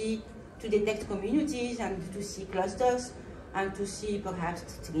need to detect communities and to see clusters and to see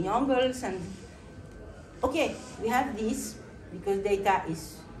perhaps triangles, and okay, we have this because data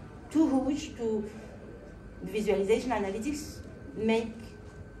is too huge. To visualization analytics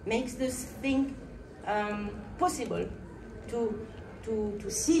makes this thing possible to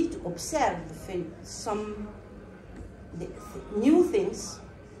see, to observe some new things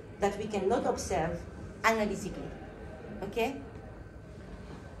that we cannot observe analytically. Okay?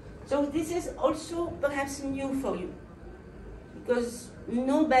 So this is also perhaps new for you, because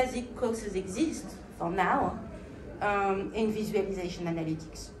no basic courses exist for now in visualization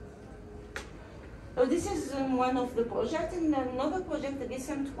analytics. So this is one of the projects, and another project, the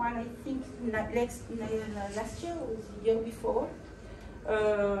recent one, I think last year or the year before.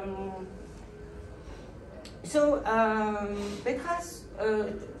 Petra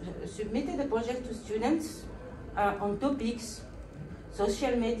submitted a project to students on topics: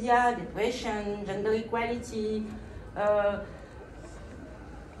 social media, depression, gender equality,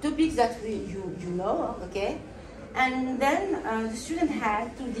 topics that you know, okay? And then the student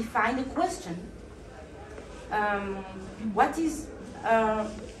had to define a question. What is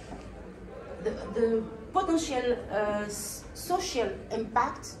the potential social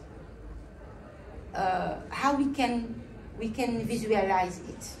impact? How we can visualize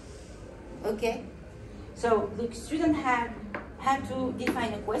it? Okay. So the student had to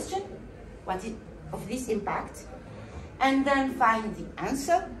define a question, what is of this impact, and then find the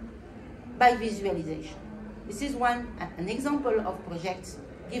answer by visualization. This is an example of projects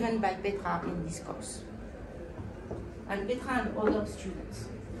given by Petra in this course, and Petra and other students.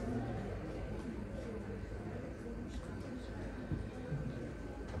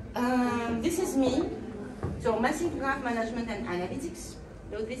 This is me, so massive graph management and analytics.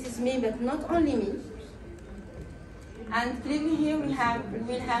 So this is me, but not only me. And clearly here we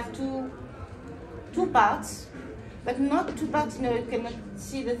will have two parts, but not two parts. You know, you cannot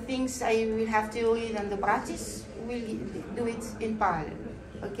see the things. I will have theory and the practice. We'll do it in parallel.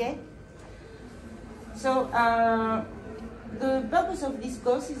 Okay. So the purpose of this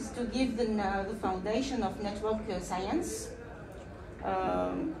course is to give the foundation of network science.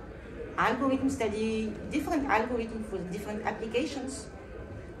 Algorithm study, different algorithms for different applications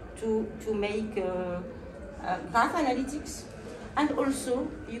to make graph analytics, and also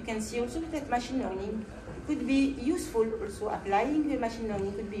you can see also that machine learning could be useful. Also applying the machine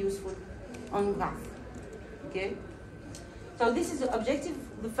learning could be useful on graph. Okay, so this is the objective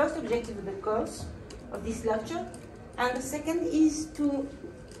the first objective of the course, of this lecture. And the second is to,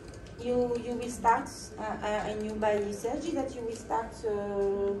 you will start, and you by Sergi, that you will start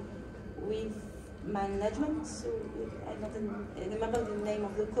with management. So I don't remember the name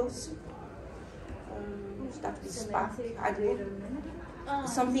of the course. Start with Spark,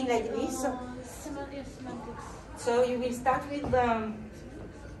 something like this. Semantics. So you will start with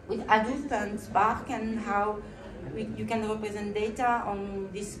Hadoop and Spark, and how you can represent data on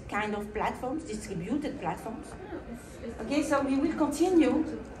this kind of platforms, distributed platforms. Okay, so we will continue.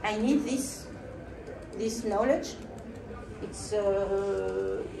 I need this knowledge. It's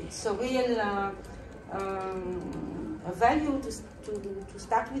a real value to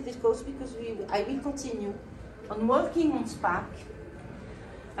start with this course, because I will continue on working on Spark.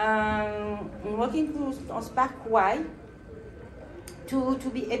 Working on Spark, why? To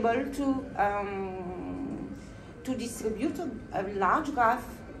be able to distribute a large graph,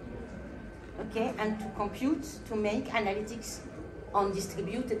 okay, and to compute, to make analytics on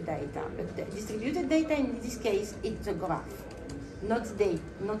distributed data. But the distributed data in this case, it's a graph, not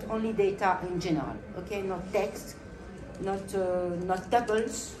only data in general, okay, not text, not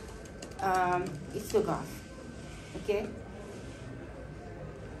tuples, it's a graph, okay.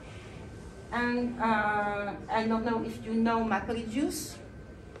 And I don't know if you know MapReduce.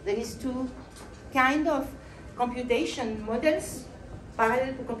 There is two kind of computation models,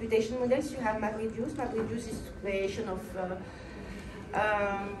 parallel to computation models. You have MapReduce. MapReduce is the creation of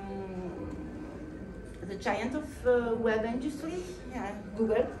the giant of web industry,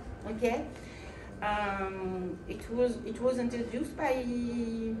 Google. Okay. It was introduced by,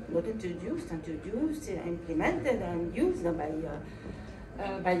 not introduced, implemented and used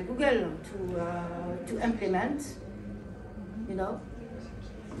by Google to implement, you know,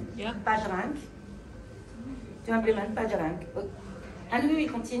 PageRank, to implement PageRank. And we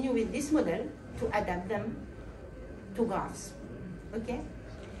will continue with this model to adapt them to graphs, okay?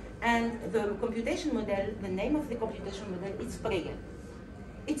 And the computation model, the name of the computation model is Sprigel.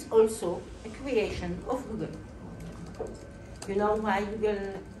 It's also a creation of Google. You know why Google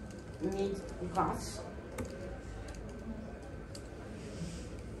needs graphs?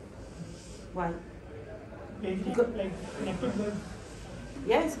 Why?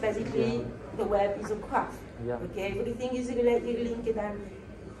 Yes, basically the web is a graph. Yeah. Okay, everything is linked,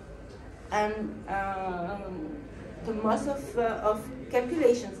 and the most of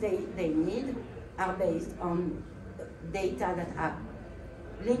calculations they need are based on data that are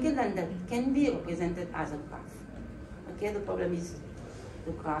linked and that can be represented as a graph. Okay, the problem is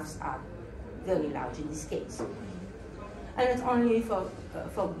the graphs are very large in this case. And not only for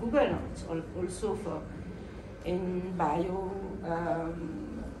Google, it's also for in biology,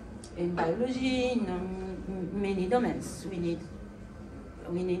 in many domains. We need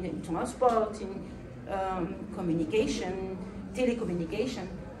in transport, in communication, telecommunication.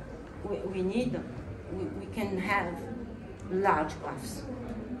 We can have large graphs.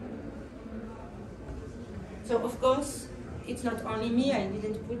 So of course, it's not only me. I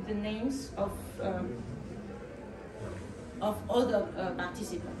didn't put the names of other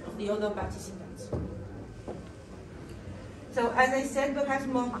participants, of the other participants. So as I said, perhaps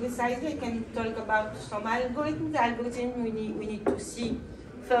more precisely, I can talk about some algorithms. The algorithm we need to see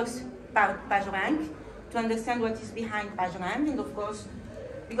first about PageRank to understand what is behind PageRank, and of course,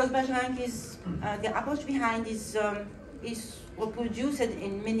 because PageRank is the approach behind is reproduced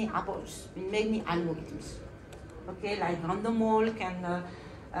in many approaches, in many algorithms. Okay, like random walk and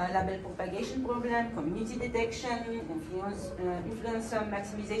label propagation problem, community detection, influencer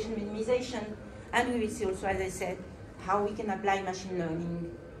maximization, minimization, and we will see also, as I said, how we can apply machine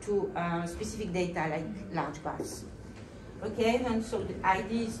learning to specific data like large graphs. Okay, and so the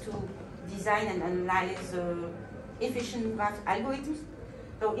idea is to design and analyze efficient graph algorithms.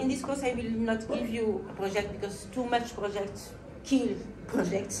 So in this course, I will not give you a project because too much projects kill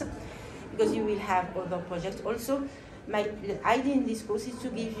projects, because you will have other projects also. The idea in this course is to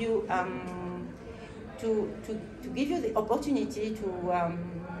give you the opportunity to.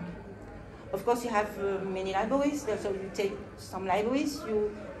 Of course, you have many libraries. So you take some libraries,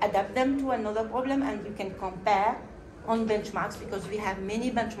 you adapt them to another problem, and you can compare on benchmarks, because we have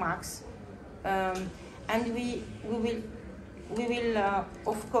many benchmarks, and we will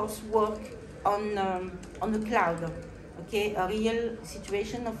of course work on the cloud. Okay, a real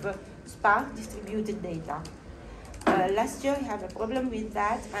situation of Spark distributed data. Last year I had a problem with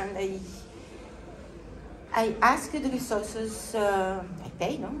that, and I asked the resources I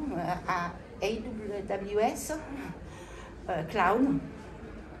paid, AWS cloud.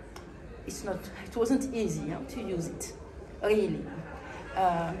 It wasn't easy to use it, really.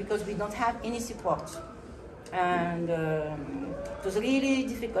 because we don't have any support. And it was really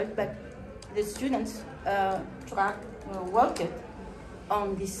difficult, but the students worked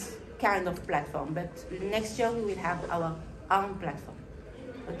on this kind of platform. But next year we will have our own platform,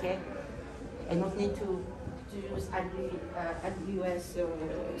 okay? I don't need to use AWS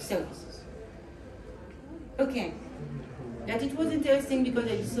services. Okay, that it was interesting because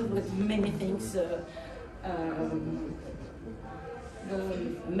I saw many things. The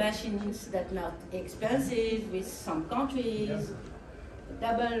machines that not expensive with some countries,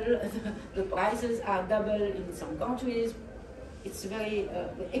 double, the prices are double in some countries. It's very,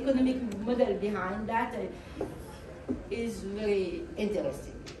 the economic model behind that is very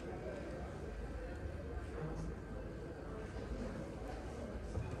interesting.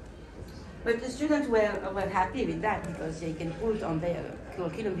 But the students were happy with that because they can put on their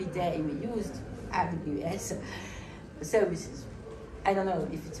curriculum vitae we used AWS services. I don't know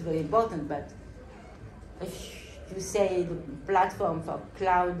if it's very important, but if you say the platform for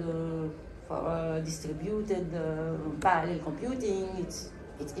cloud, for distributed parallel computing,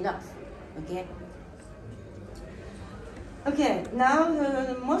 it's enough, okay? Okay, now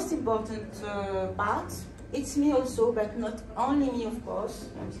the most important part, it's me also, but not only me, of course.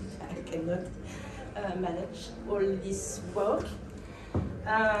 I cannot manage all this work,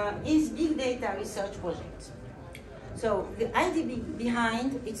 is big data research project. So the idea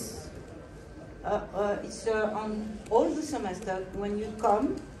behind it's on all the semester. When you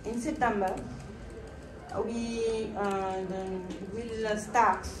come in September, we will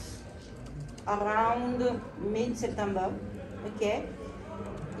start around mid-September. Okay,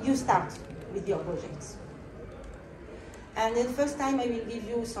 you start with your projects, and the first time I will give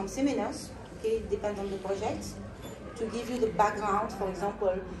you some seminars. Okay, it depends on the project, to give you the background. For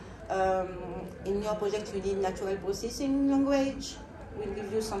example, in your project you need natural processing language. We'll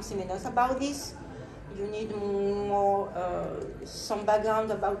give you some seminars about this. You need more, some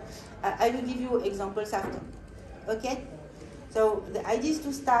background about, I will give you examples after, okay? So the idea is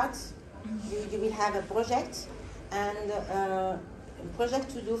to start, you will have a project, and a project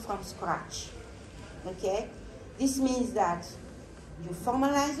to do from scratch, okay? This means that you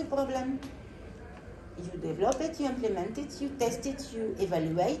formalize the problem, you develop it, you implement it, you test it, you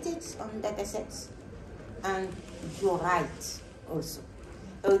evaluate it on datasets, and you write also.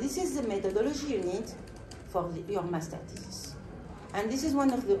 So this is the methodology you need for your master thesis. And this is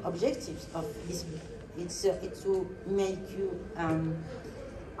one of the objectives of this book. It's to make you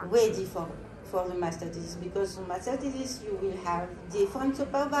ready for the master thesis, because in master thesis you will have different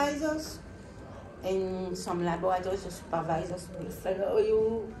supervisors. In some laboratories, the supervisors will follow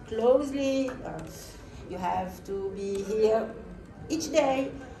you closely. You have to be here each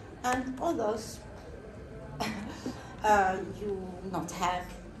day, and others you not have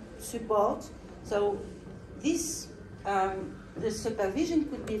support. So this the supervision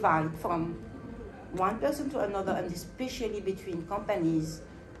could be varied from one person to another, and especially between companies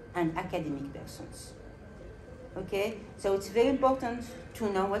and academic persons. Okay, so it's very important to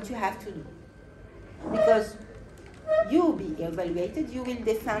know what you have to do, because you will be evaluated, you will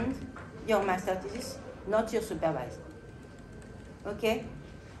defend your master thesis, not your supervisor. Okay,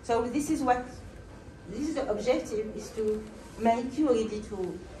 so this is the objective, is to make you ready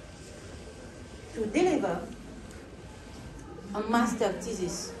to deliver a master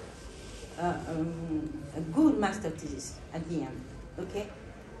thesis, a good master thesis at the end. Okay.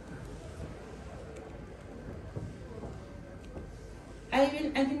 I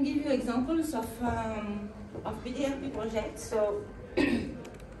will give you examples of PDRP projects. So,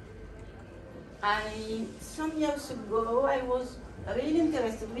 some years ago, I was really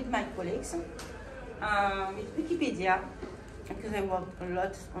interested with my colleagues with Wikipedia, because I worked a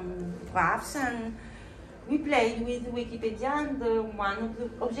lot on graphs, and we played with Wikipedia. And one of the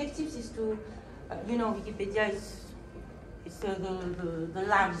objectives is to, Wikipedia is the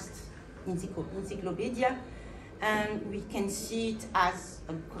largest encyclopedia. And we can see it as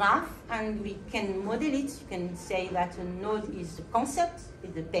a graph, and we can model it. You can say that a node is the concept,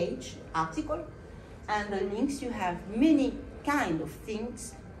 is the page, article, and the links, you have many kind of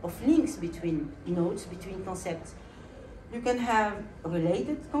things, of links between nodes, between concepts. You can have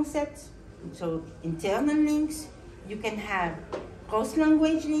related concepts, so internal links. You can have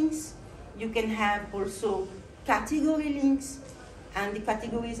cross-language links. You can have also category links, and the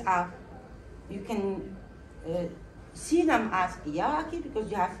categories are, you can see them as hierarchy, because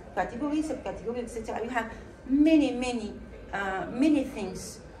you have categories, subcategories, etc. You have many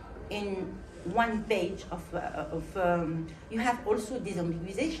things in one page you have also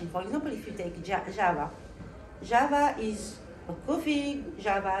disambiguation. For example, if you take Java is a coffee,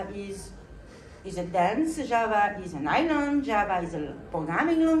 Java is a dance, Java is an island, Java is a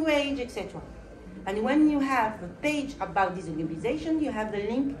programming language, etc. And when you have a page about this organization, you have the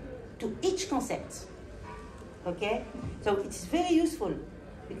link to each concept. Okay? So it's very useful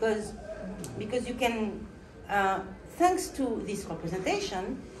because you can, thanks to this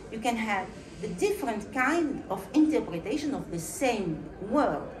representation, you can have the different kind of interpretation of the same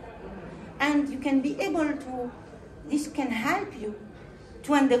word. And you can be able to, this can help you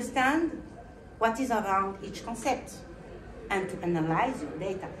to understand what is around each concept and to analyze your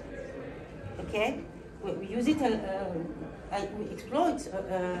data. Okay? We use it, we explore it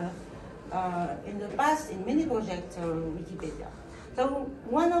in the past in many projects Wikipedia. So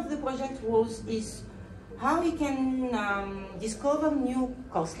one of the projects is how we can discover new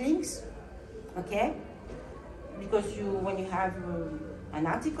course links, okay? Because when you have an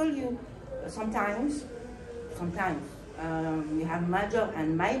article, you sometimes you have major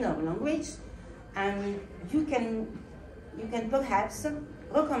and minor language, and you can perhaps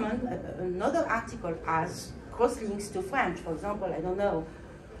recommend another article as cross links to French. For example, I don't know,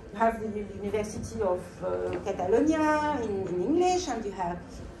 you have the University of Catalonia in English, and you have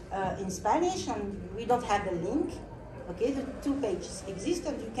in Spanish, and we don't have the link. Okay, the two pages exist,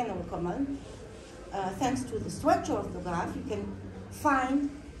 and you can recommend. Thanks to the structure of the graph, you can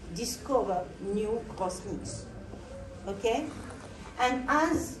discover new cross links. Okay, and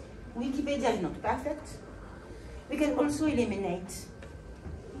as Wikipedia is not perfect, we can also eliminate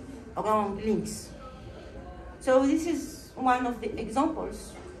wrong links. So this is one of the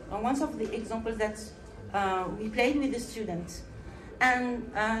examples that we played with the students,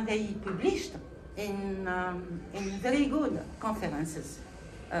 and they published in very good conferences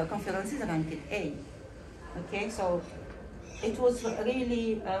ranked A. Okay, so it was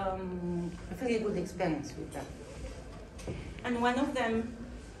really a very good experience with them. And one of them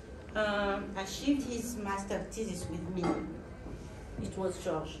achieved his master thesis with me. It was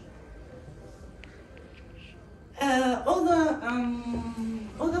George. Other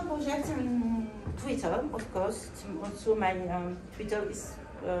projects on Twitter, of course. Also, my Twitter is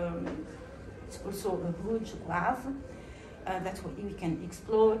also a huge graph that we can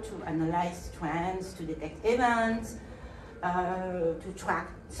explore to analyze trends, to detect events, to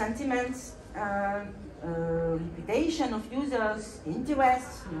track sentiments, reputation of users,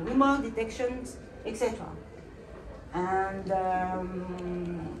 interests, remote detections, etc. And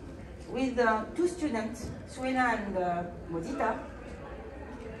with two students, Suela and Modita,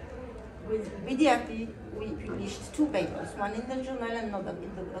 with BDRP, we published two papers, one in the journal and another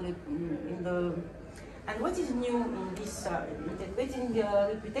in the. And what is new in this interpreting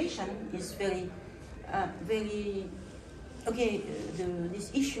reputation is very okay.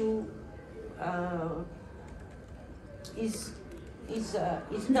 This issue is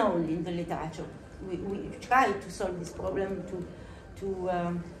known in the literature. We try to solve this problem to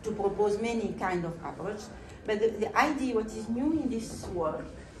propose many kind of approaches, but the idea, what is new in this work,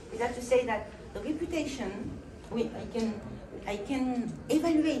 is that to say that the reputation, I can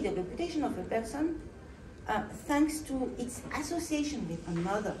evaluate the reputation of a person thanks to its association with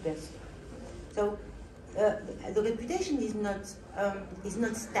another person. So the reputation is not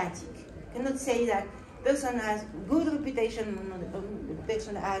static. You cannot say that person has good reputation and the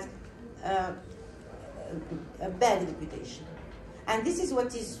person has a bad reputation. And this is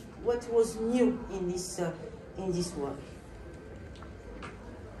what was new in this work.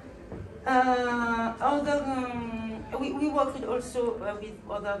 We worked also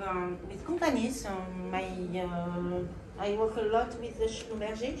with companies. I work a lot with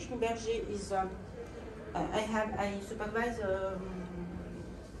Schlumberger. Schlumberger is I supervise a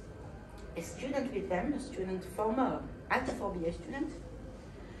student with them, former Alta4BA student.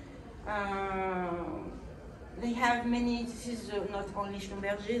 They have many. This is not only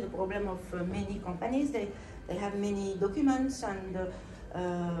Schlumberger. The problem of many companies. They have many documents and.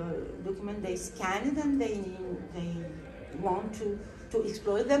 Document they scanned and they want to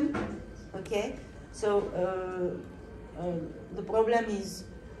exploit them. Okay, so the problem is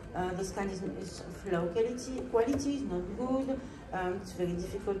the scan is of low quality is not good. It's very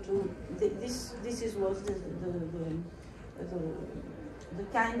difficult to. This was the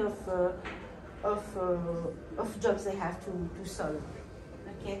kind of jobs they have to solve.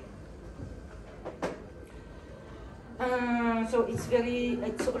 Okay. So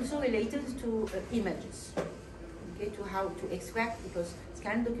it's also related to images, okay, to how to extract, because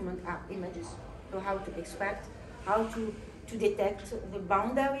scanned documents are images, so how to extract, how to detect the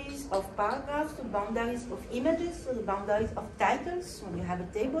boundaries of paragraphs, the boundaries of images, so the boundaries of titles when you have a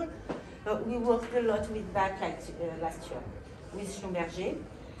table. We worked a lot with that last year. with Schlumberger.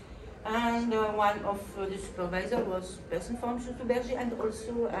 And one of the supervisors was a person from Schlumberger and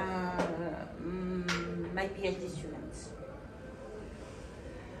also my PhD students.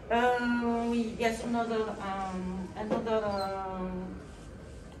 Yes, another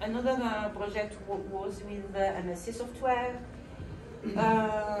project was with MSC software,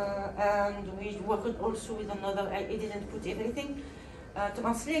 and we worked also with another. I didn't put everything.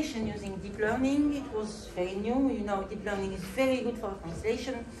 Translation using deep learning. It was very new. You know, deep learning is very good for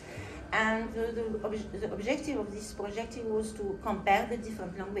translation. And the objective of this project was to compare the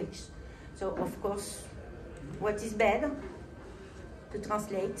different languages. So, of course, what is bad to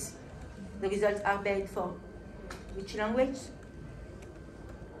translate? The results are bad for which language?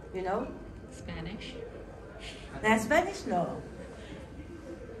 You know? Spanish. Spanish? No.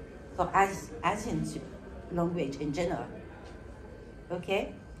 For Asian language in general.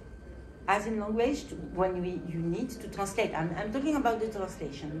 Okay? Asian language, when you need to translate, I'm talking about the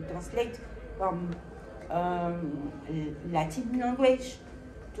translation. You translate from Latin language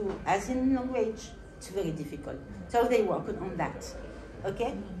to Asian language, it's very difficult. So they worked on that.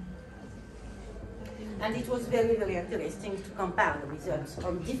 Okay? And it was very, very interesting to compare the results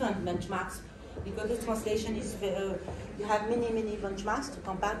on different benchmarks, because the translation is very, you have many, many benchmarks to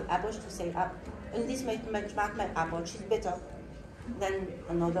compare the approach to say, in this benchmark, my approach is better than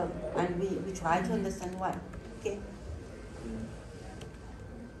another, and we try to understand why. Okay?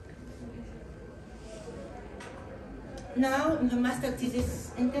 Now, the master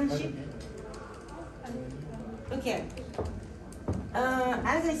thesis internship. Okay.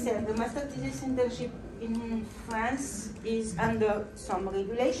 As I said, the master thesis internship in France is under some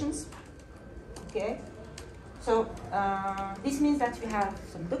regulations. Okay. So this means that we have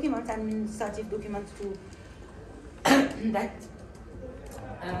some documents, administrative documents to that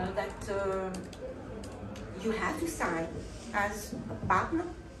you have to sign as a partner.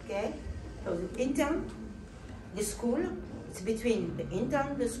 Okay. So the intern, the school. It's between the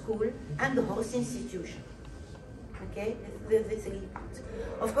intern, the school, and the host institution. Okay, the three parts.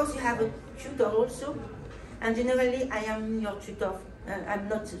 Of course, you have a tutor also, and generally I am your tutor. I'm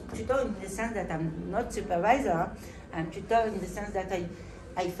not tutor in the sense that I'm not supervisor. I'm tutor in the sense that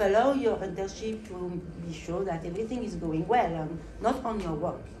I follow your internship to be sure that everything is going well, and not on your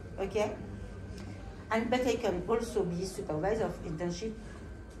work. Okay, but I can also be supervisor of internship.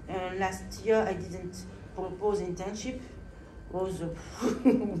 Last year I didn't propose internship.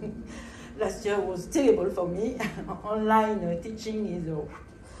 Last year was terrible for me. Online teaching is.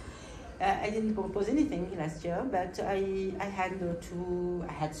 I didn't propose anything last year, but I had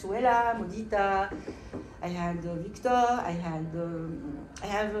Suela, Modita, I had Victor, I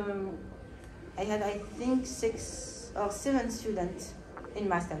think 6 or 7 students in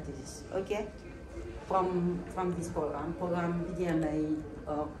master thesis. Okay, from this program BDMA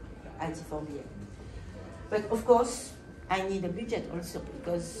or IT4BA. But of course, I need a budget also,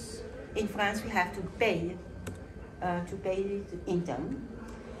 because in France we have to pay the intern,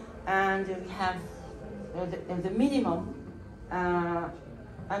 and we have the minimum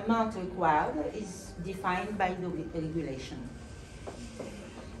amount required is defined by the regulation.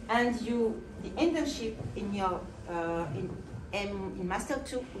 And the internship in your in Master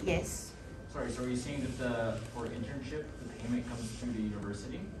 2, yes. Sorry, so are you saying that for internship the payment comes through the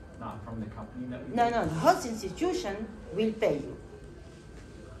university, not from the company that we No, the host institution will pay you.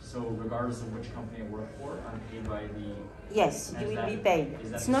 So regardless of which company I work for, I'm paid by the... Yes, you will be paid.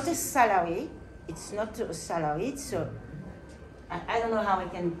 It's not a salary. It's not a salary. It's a... I don't know how I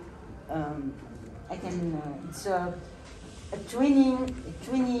can... it's a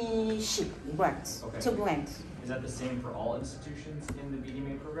traineeship grant. Okay. It's a grant. Is that the same for all institutions in the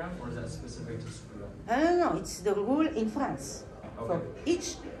BDMA program, or is that specific to school? No, it's the rule in France. Okay.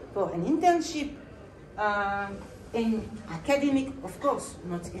 For an internship in academic, of course,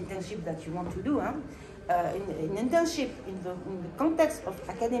 not internship that you want to do, in internship in the context of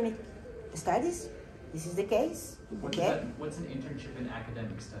academic studies, this is the case. What's an internship in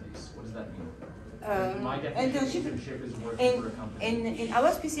academic studies? What does that mean? My definition of internship is working for a company. In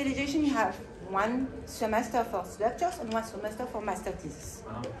our specialization, you have 1 semester for lectures and 1 semester for master thesis.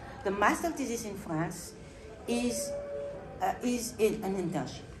 The master thesis in France is in an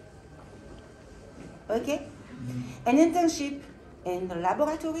internship. Okay? An internship in the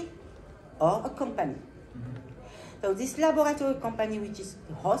laboratory or a company. So this laboratory company, which is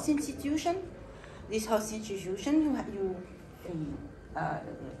the host institution, this host institution,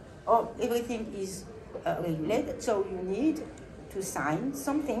 everything is regulated, so you need to sign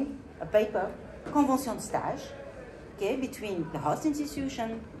something, a paper, convention de stage, okay, between the host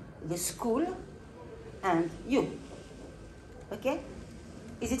institution, the school, and you. Okay?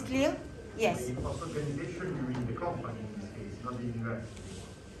 Is it clear? Yes. The host organization, you mean the company in this case, not the university.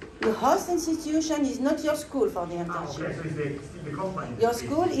 The host institution is not your school for the internship. Okay, so it's still the company. Your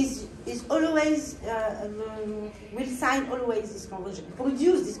school is always, will sign always this convention,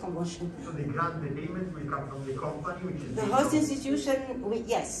 produce this convention. So the grant, the payment will come from the company, which is The host institution,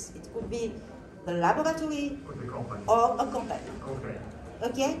 yes, it could be the laboratory or the company. or a company. Okay.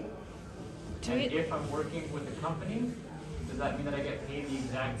 Okay? And if I'm working with a company, does that mean that I get paid the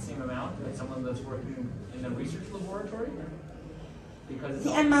exact same amount as someone that's working in a research laboratory? Because it's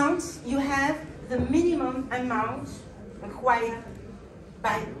The amount, you have the minimum amount required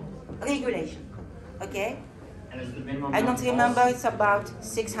by regulation. Okay? And is the minimum I amount don't remember, also, it's about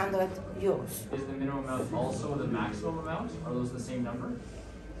 600 euros. is the minimum amount also the maximum amount? Are those the same number?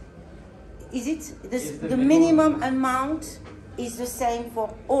 Is it Is the the minimum- minimum amount is the same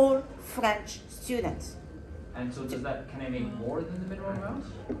for all French students? And so does that, can I make more than the minimum amount?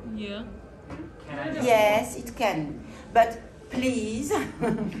 Yeah. Can I just Yes, it can. But please,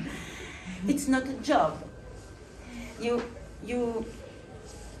 it's not a job.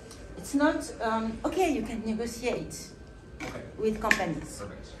 It's not, okay, you can negotiate Okay. with companies.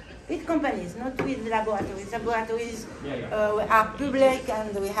 Perfect. With companies, not with laboratories. Laboratories Yeah. are public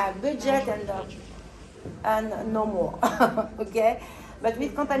and we have budget and no more. Okay? But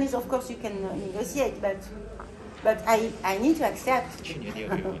with companies, of course, you can negotiate. But I need to accept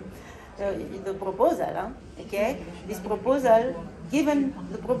the proposal. Huh? Okay? This proposal,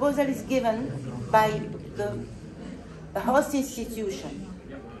 the proposal is given by the host institution.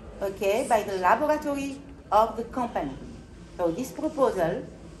 Okay? By the laboratory of the company. So this proposal,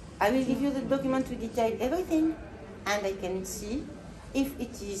 I will give you the document to detail everything, and I can see if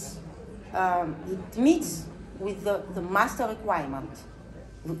it is it meets with the master requirement,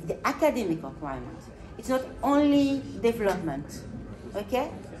 the academic requirement. It's not only development, okay?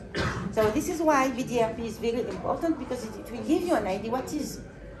 So this is why BDRP is very important, because it will give you an idea what is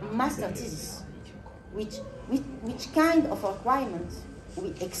master thesis, which kind of requirements we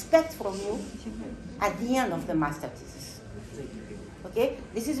expect from you at the end of the master thesis. Okay,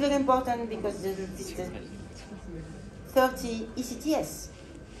 this is very important because this is 30 ECTS.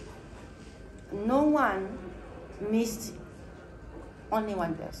 No one missed, only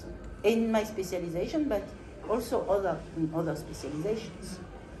one person in my specialization, but also in other specializations.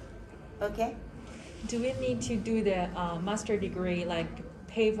 Okay. Do we need to do the master degree, like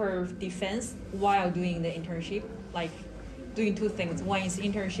paper defense, while doing the internship? Like doing two things. One is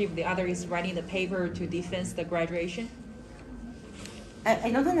internship, the other is writing the paper to defense the graduation?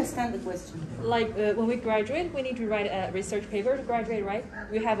 I don't understand the question. Like when we graduate, we need to write a research paper to graduate, right?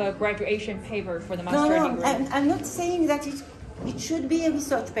 We have a graduation paper for the master degree. I'm not saying that it should be a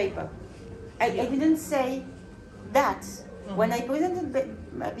research paper. I didn't say that. When I presented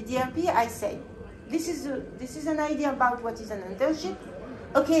BDRP, I said, this is an idea about what is an internship.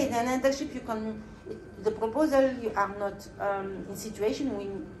 Okay, an internship you can, the proposal, you are not in situation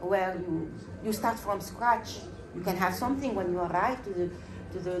where you start from scratch. You can have something when you arrive to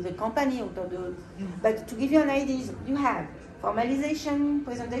the company, but to give you an idea, you have formalization,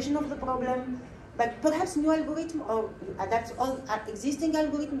 presentation of the problem, but perhaps new algorithm, or you adapt all existing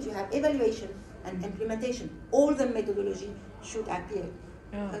algorithms. You have evaluation and implementation. All the methodology should appear.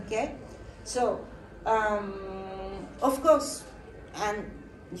 Okay, so of course, and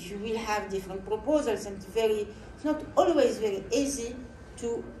you will have different proposals, and it's not always very easy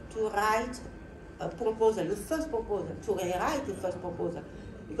to write a proposal, the first proposal, to rewrite the first proposal.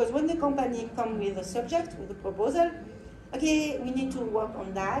 Because when the company comes with a subject, with a proposal, okay, we need to work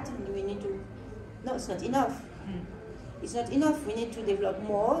on that, and we need to, no, it's not enough. It's not enough. We need to develop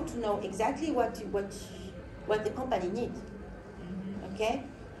more to know exactly what the company needs. Okay?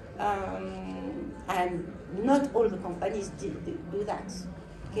 And not all the companies do that.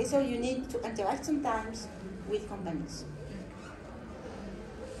 Okay, so you need to interact sometimes with companies.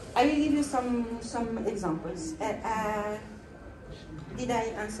 I will give you some examples. Did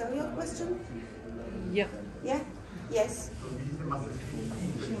I answer your question? Yeah. Yeah? Yes? So this is the master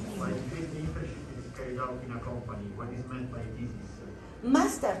thesis. Like this internship is carried out in a company. What is meant by thesis?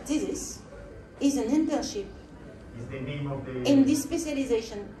 Master thesis is an internship. Is the name of the... In this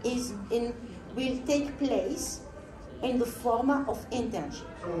specialization will take place in the format of internship.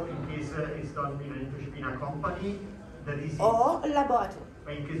 So in case it's done in an internship in a company, that is... Or a laboratory.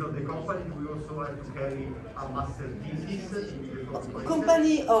 In case of the company, we also have to carry a master thesis in the corporation.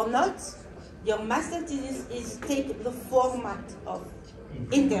 Company or not, your master thesis is take the format of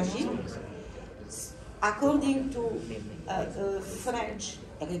internship according to French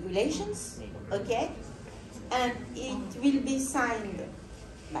regulations, okay? and it will be signed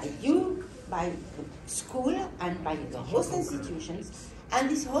by you, by the school, and by the host institutions. And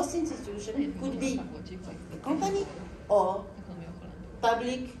this host institution could be a company or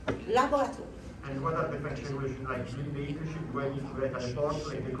public laboratory. And what are the fluctuations like in the internship? Do I need to get a report,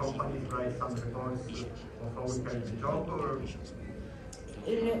 like the companies write some reports of how we carry the job, or?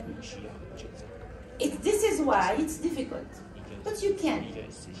 This is why it's difficult, but you can.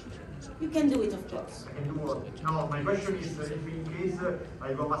 You can do it, of course. I can do what? No, my question is, if in case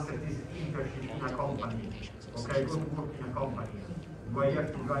I go master this internship in a company, okay, I go to work in a company, do I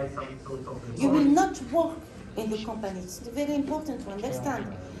have to write some sort of report? You will not work in the company. It's very important to understand.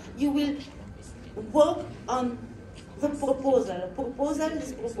 You will work on the proposal.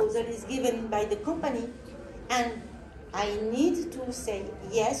 This proposal is given by the company, and I need to say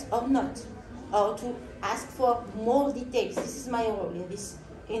yes or not, or to ask for more details. This is my role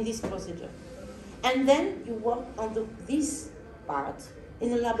in this procedure. And then you work on this part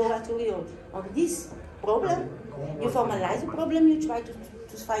in a laboratory on this problem. You formalize the problem, you try to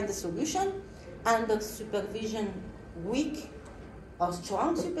find a solution under supervision, weak or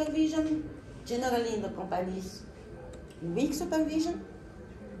strong supervision, generally in the companies, weak supervision,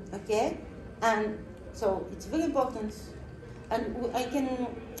 okay? And so it's very important. And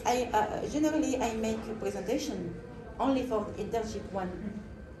generally I make a presentation only for the internship one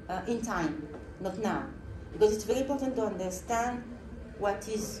in time, not now, because it's very important to understand what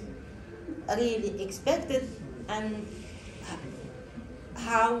is really expected and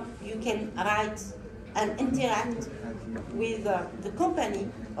how you can write and interact with the company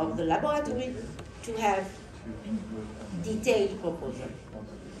or the laboratory to have detailed proposal.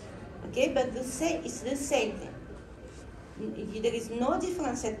 Okay, but it's the same thing. There is no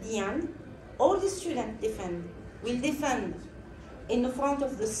difference at the end. All the students will defend in the front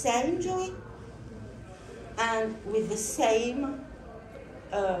of the same jury and with the same,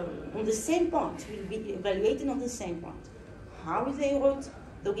 on the same point, will be evaluated on the same point. How they wrote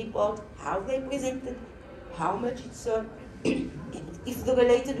the report, how they presented, how much it's, if the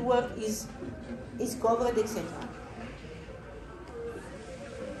related work is covered, etc.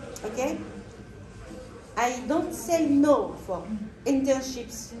 Okay? I don't say no for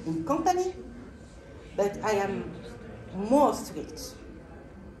internships in company, but I am more strict,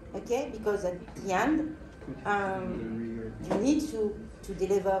 okay? Because at the end, you need to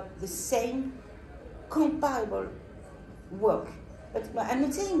deliver the same comparable work. But I'm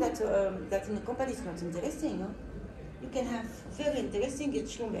not saying that that in a company is not interesting. No? You can have very interesting at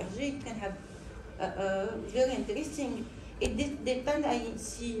Schlumberger. You can have very interesting. It depends. I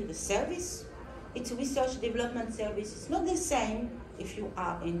see the service. It's research development service. It's not the same if you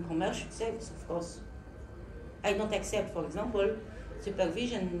are in commercial service, of course. I don't accept, for example,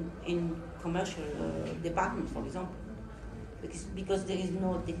 supervision in commercial department, for example, because there is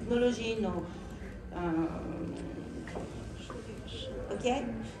no technology, no. Okay,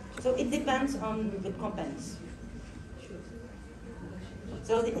 so it depends on the companies.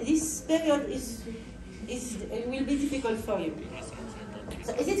 So this period will be difficult for you.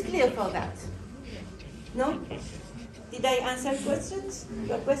 So is it clear for that? No? Did I answer questions?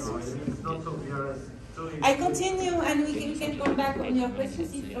 Your questions? It's not so clear. I continue, and we can come back on your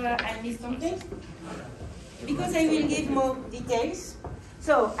questions if I missed something. Because I will give more details.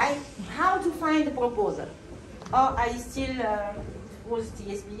 So, how to find the proposal? Or I still was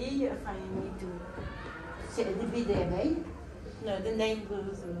TSBE, if I need to say the BDMA. No, the name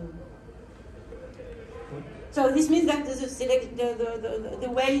was. So this means that the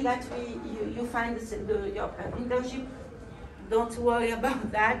way that you find your internship, don't worry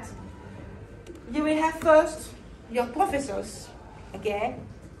about that. You will have first your professors, okay?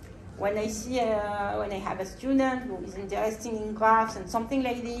 When I see, when I have a student who is interested in graphs and something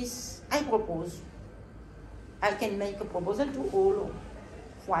like this, I propose. I can make a proposal to all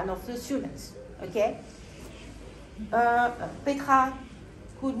one of the students, okay? Petra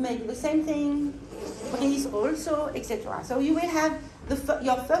could make the same thing, Brice also, etc. So you will have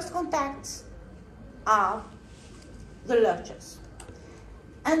your first contacts are the lectures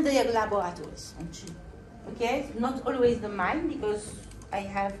and the laboratories, okay? Not always the mine, because I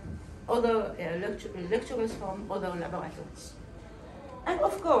have other lecturers from other laboratories. And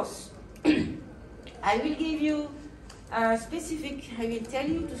of course, I will give you specific, I will tell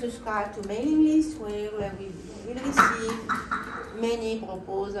you to subscribe to mailing list where we will receive many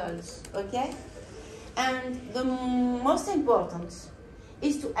proposals, okay? And the most important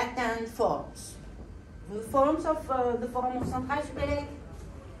is to attend forums. The forums of the forum of CentraleSupélec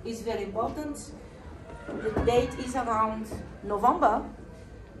is very important. The date is around November.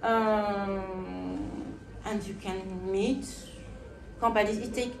 And and you can meet companies.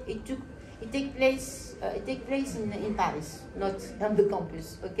 It take place in Paris, not on the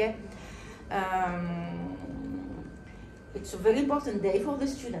campus. Okay. It's a very important day for the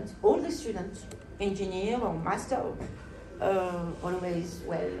students. All the students, engineer or master, always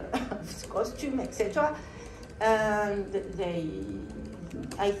costume, etc.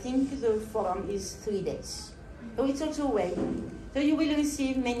 I think the forum is 3 days. So it's also a way. So you will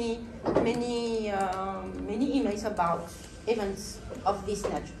receive many emails about events of this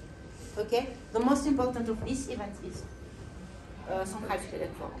nature. Okay. The most important of these events is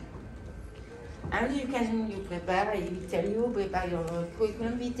CentraleSupélec forum. And you prepare, I will tell you, prepare your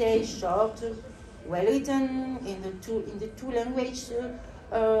curriculum vitae, short, well written, in the two languages.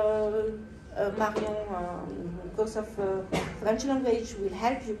 Marion, course of French language will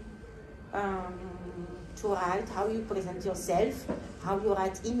help you to write, how you present yourself, how you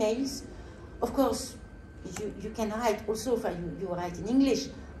write emails. Of course, you can write also, you write in English,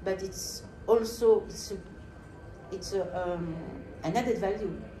 but it's also, it's an added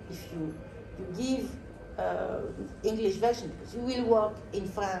value if you give English version, because you will work in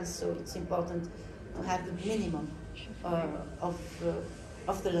France, so it's important to have the minimum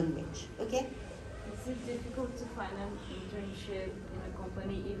of the language. Okay? Is it difficult to find an internship in a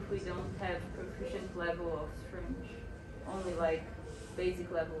company if we don't have proficient level of French? Only like basic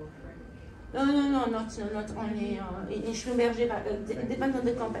level of French? No, not only in Schlumberger, but it depends on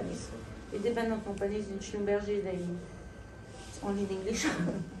the companies. It depends on companies. In Schlumberger, it's only in English.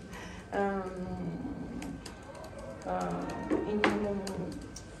 In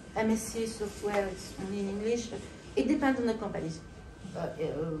MSc software, it's only in English. It depends on the companies.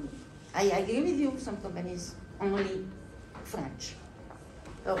 I agree with you. Some companies only French.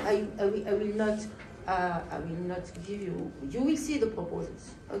 So I will not give you. You will see the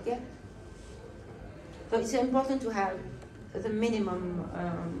proposals. Okay. So it's important to have the minimum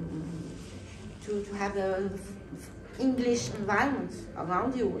to have the English environment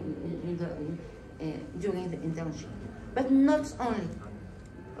around you during the internship, but not only.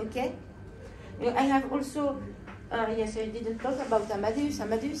 Okay. I have also. Yes, I didn't talk about Amadeus.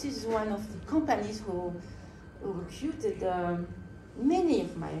 Amadeus is one of the companies who recruited many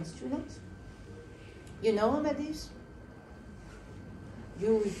of my students. You know Amadeus?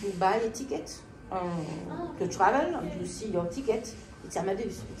 You buy a ticket to travel, and you see your ticket. It's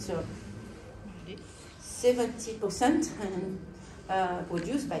Amadeus. It's 70%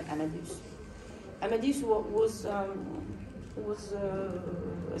 produced by Amadeus. Amadeus was a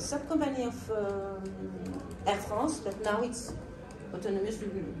sub-company of Air France, but now it's autonomous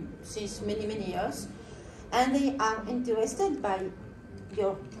since many years, and they are interested by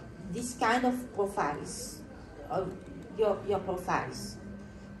this kind of profiles, your profiles.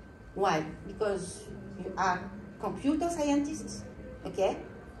 Why? Because you are computer scientists, okay?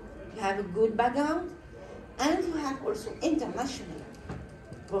 You have a good background, and you have also international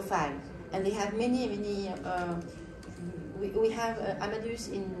profile, and they have many. We have Amadeus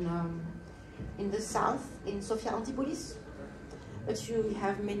in the south, in Sophia Antipolis, but you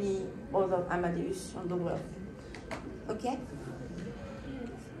have many other Amadeus on the world. Okay?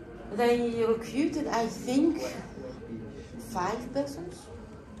 They recruited, I think, 5 persons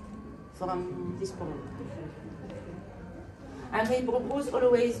from this program. And they propose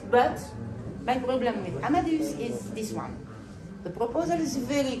always, but my problem with Amadeus is this one. The proposal is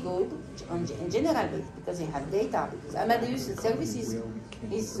very good in general because they have data. Because Amadeus service is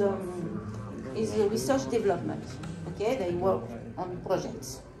research development. Okay, they work on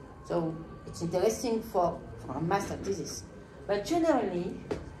projects, so it's interesting for a master thesis. But generally,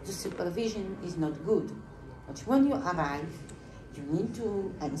 the supervision is not good. But when you arrive, you need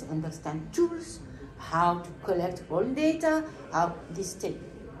to understand tools, how to collect all data. How this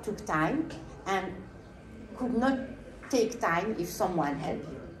took time and could not take time if someone helped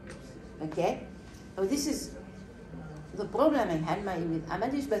you. Okay? So this is the problem I had with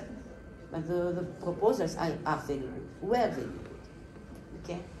Amadeus, but the proposals are very good, were very good.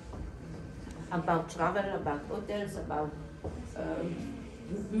 Okay? About travel, about hotels, about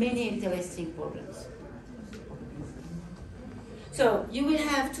many interesting problems. So you will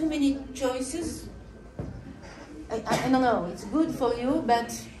have too many choices. I don't know, it's good for you,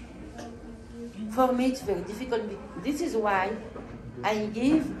 but for me it's very difficult. This is why I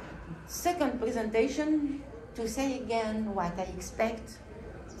give second presentation to say again what I expect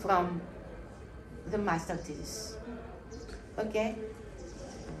from the master thesis. Okay?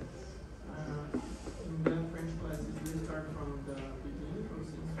 In the French classes, do you start from the beginning, or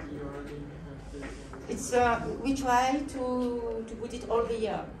since we already have this? It's we try to put it all the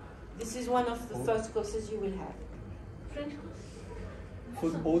year. This is one of the first courses you will have. French course? For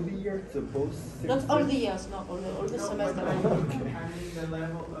all the years, the both Not all the years, not all the No, semester. but I mean the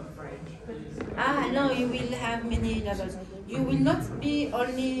level of French is. No, you will have many levels. You will not be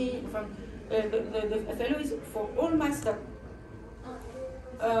only from the fellow is for all master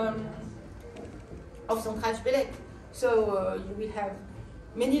of CentraleSupélec. So you will have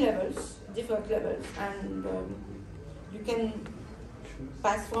many levels, different levels, and you can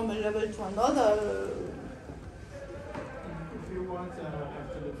pass from a level to another. If you want,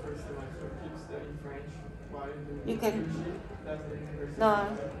 after the first semester, keep studying French while you You can. internship, that's the university.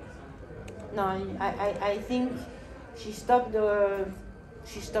 No, I think she stopped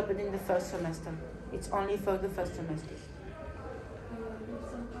it in the first semester. It's only for the first semester.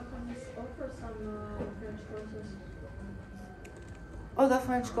 Some companies offer some French courses. Other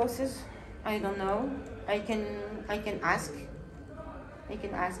French courses, I don't know. I can ask. I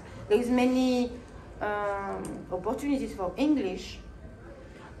can ask. There is many opportunities for English.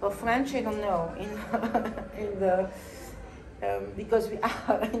 For French, I don't know. In the because we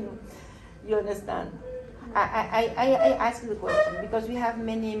are, you understand. I ask the question because we have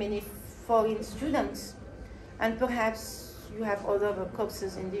many foreign students, and perhaps you have other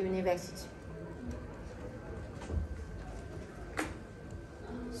courses in the university.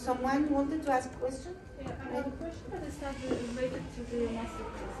 Someone wanted to ask a question? Yeah, I have a question that is not related to the master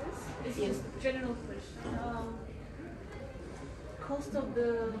thesis. It's Yes. just a general question. Cost of the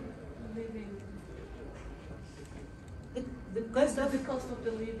living. The cost of The cost of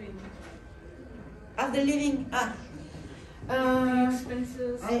the living. the living. The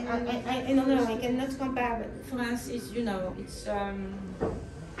expenses. I don't know. I cannot compare. But France is, it's.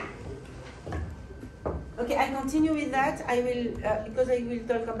 Okay, I continue with that. I will because I will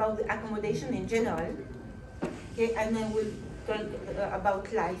talk about the accommodation in general. Okay, and I will talk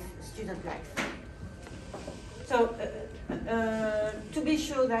about life, student life. So to be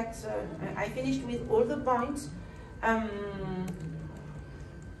sure that I finished with all the points.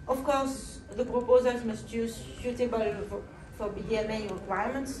 Of course, the proposals must use suitable for BDMA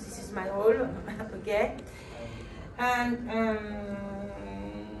requirements. This is my role, okay? And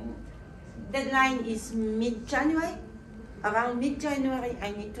deadline is mid-January. Around mid-January,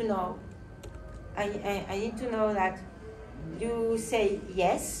 I need to know. I need to know that you say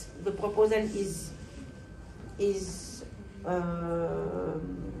yes. The proposal is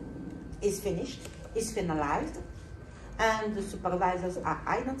finished, is finalized, and the supervisors are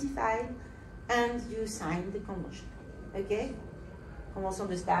identified, and you sign the convention. Okay? Convention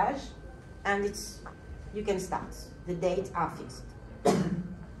de stage, and you can start. The dates are fixed.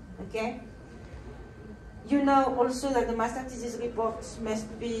 Okay? You know also that the master thesis report must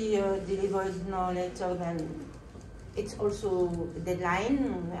be delivered no later than, it's also a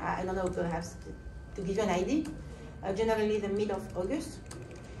deadline, I don't know, perhaps to give you an idea, generally the mid of August,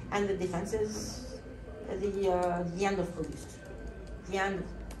 and the defenses the end of August,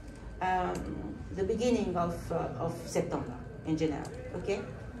 the beginning of September in general, okay?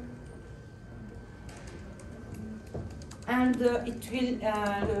 And it will,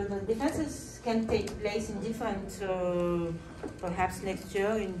 the defenses can take place in different, perhaps next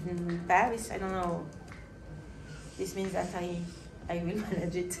year in Paris, I don't know. This means that I will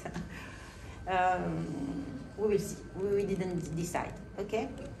manage it. We will see, we didn't decide, okay?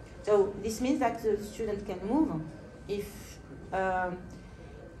 So this means that the student can move if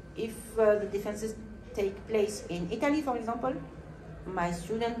the defenses take place in Italy, for example. My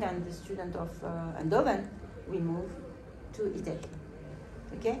student and the student of Eindhoven will move to Italy.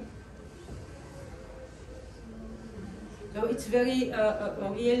 Okay? So it's very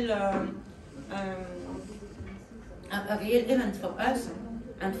a real event for us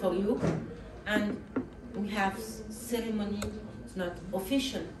and for you, and we have ceremony. It's not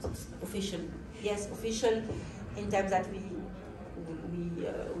official. It's official. Yes, official in terms that we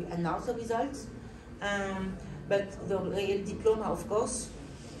announce the results, but the real diploma, of course,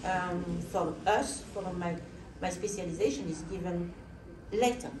 for us, for my specialization, is given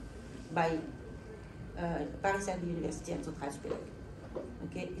later by Paris-Saclay University and CentraleSupélec.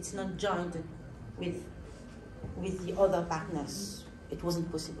 Okay, it's not joined with the other partners. It wasn't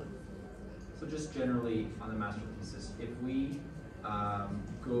possible. So just generally on the master thesis, if we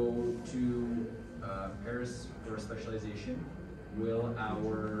go to Paris for a specialization, will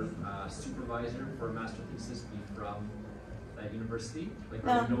our supervisor for a master thesis be from that university? Like,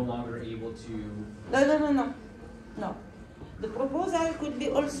 are we no longer able to? No. The proposal could be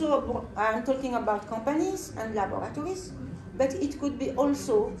also, I'm talking about companies and laboratories, but it could be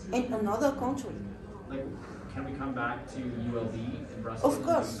also in another country. Like, can we come back to ULB in Brussels? Of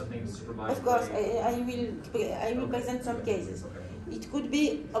course. Something supervised. Of course, by- I will Okay. present some cases. Okay. It could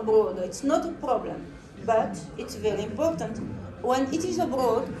be abroad. It's not a problem, but it's very important. When it is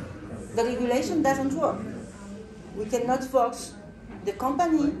abroad, the regulation doesn't work. We cannot force the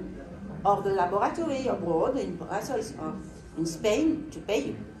company or the laboratory abroad in Brussels or in Spain to pay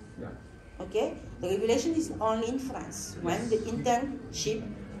you. Yeah. Okay? The regulation is only in France when the internship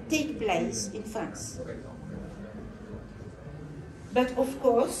take place in France. Okay. But of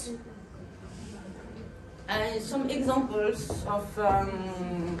course, some examples of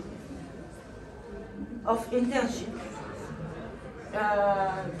internship.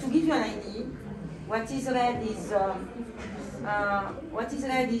 To give you an idea, what is red is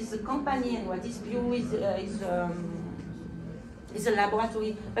the company, and what is blue is a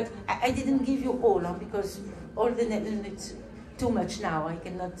laboratory. But I didn't give you all because all it's too much now. I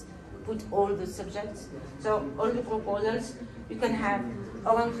cannot put all the subjects. So all the proposals you can have.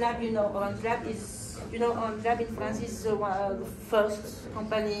 Orange Lab, Orange Lab is Orange Lab in France is the first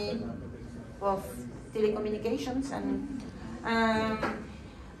company of telecommunications, and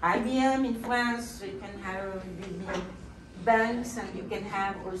IBM in France. You can have banks, and you can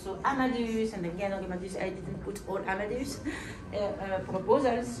have also Amadeus, and again Amadeus, I didn't put all Amadeus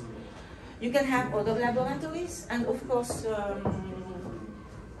proposals. You can have other laboratories, and of course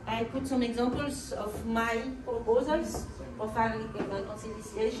I put some examples of my proposals of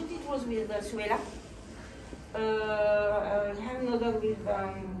reconciliation. It was with Suela. I have another with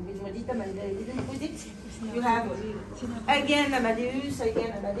Modita, but I didn't put it. You have again Amadeus,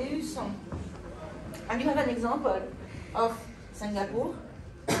 and you have an example of Singapore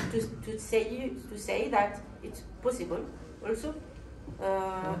to say that it's possible also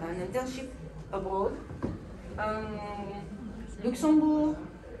an internship abroad. Luxembourg,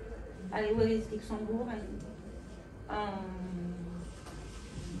 where is Luxembourg?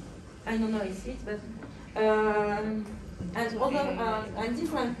 I don't know is it, but and other and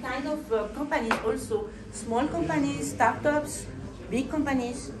different kind of companies also, small companies, startups, big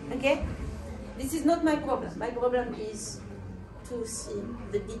companies. Okay, this is not my problem. My problem is to see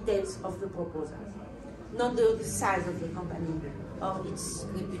the details of the proposal, not the size of the company or its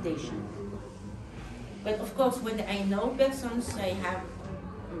reputation. But of course, when I know persons, I have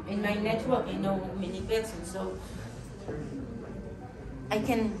in my network, I know many persons, so I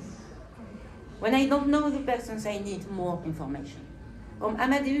can. When I don't know the persons, I need more information.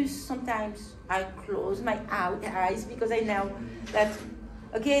 Amadeus, sometimes I close my eyes because I know that,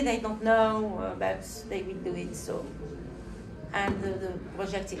 okay, they don't know, but they will do it. So, and the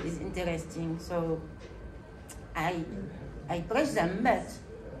project is interesting, so I press them,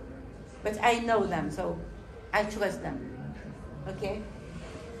 but I know them, so I trust them. Okay.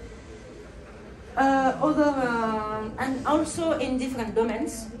 And also in different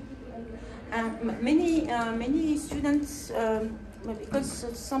domains. Many students, because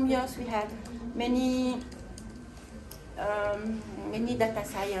some years we had many data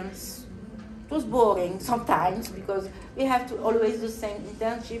science. It was boring sometimes because we have to always do the same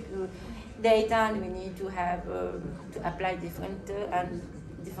internship data, and we need to have to apply different,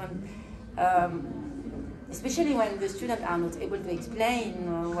 especially when the students are not able to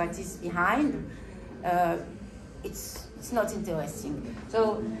explain what is behind. It's not interesting.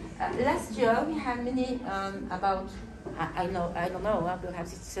 So last year we had many about I don't know,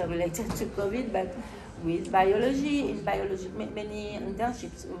 perhaps it's related to COVID, but with biology, in biology, many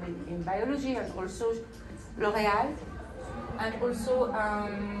internships in biology, and also L'Oréal, and also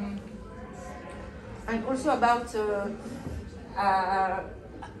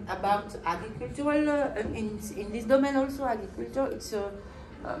about agricultural in this domain also agriculture. It's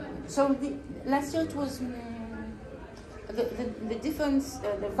so last year it was. The difference,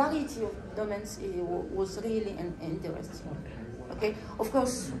 the variety of domains was really interesting. Okay, of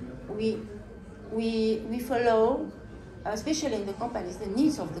course, we follow, especially in the companies, the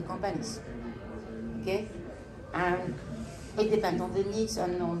needs of the companies. Okay, and it depends on the needs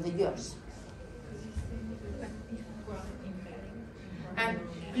and on the years. And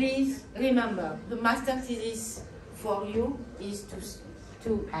please remember, the master thesis for you is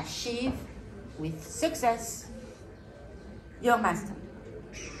to achieve with success your master,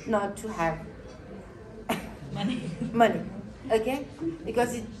 not to have money, okay?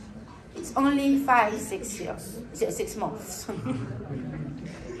 Because it's only 6 months,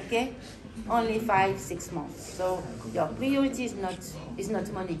 okay? Only 5-6 months. So your priority is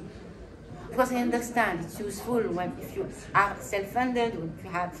not money. Of course, I understand it's useful when if you are self-funded, or if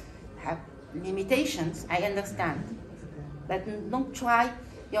you have limitations. I understand, but don't try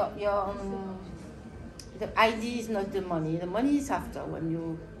the idea is not the money. The money is after, when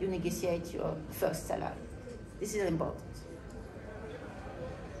you negotiate your first salary. This is important.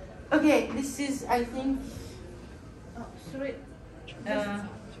 Okay, this is, I think. Oh, sorry. We have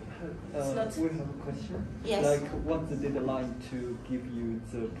a question. Yes. Like, what's the deadline to give you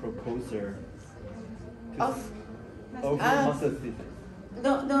the proposal Of master thesis?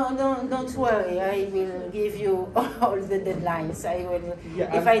 Don't worry. I will give you all the deadlines. I will.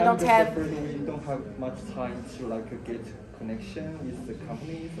 Yeah, if I don't have. We don't have much time to like get connection with the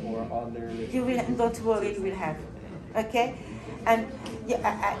companies or other. You will. Don't worry. You will have. Okay. And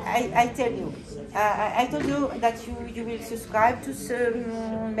yeah, I tell you, I told you that you will subscribe to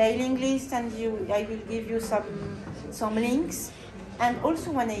some mailing list, and I will give you some links, and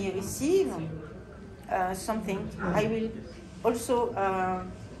also when I receive something, I will also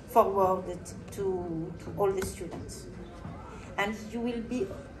forward it to all the students, and you will be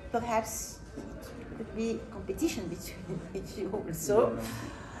perhaps it could be competition between you also.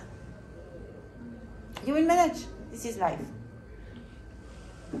 You will manage. This is life.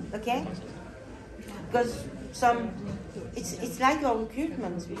 Okay? Because it's like your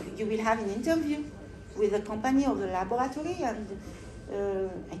recruitment. You will have an interview with the company or the laboratory, and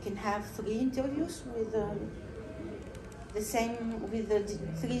I can have 3 interviews with the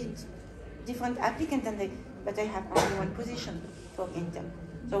 3 different applicants, but I have only 1 position for intern.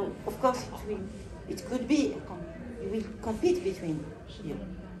 So of course it could be you will compete between you.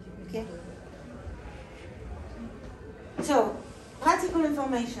 Okay? So. Practical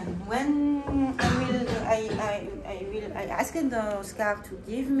information. When I asked Oscar to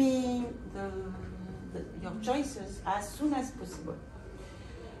give me your choices as soon as possible,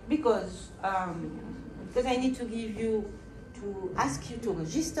 because I need to ask you to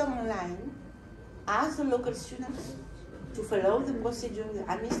register online as a local student to follow the procedure, the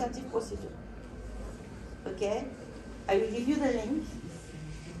administrative procedure. Okay, I will give you the link,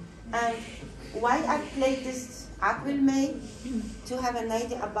 and why I played this April, May, to have an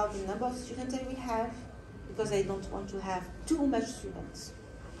idea about the number of students I will have, because I don't want to have too much students.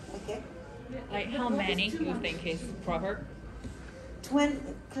 Okay? Like how many do you think is proper? 20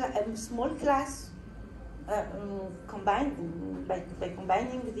 small class, combined by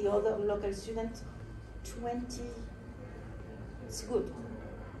combining with the other local students, 20. It's good.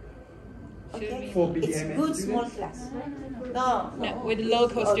 Okay? For BMS it's good students? small class. No, with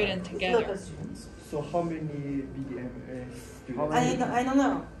local students together. Local students. So how many BDMS students? I don't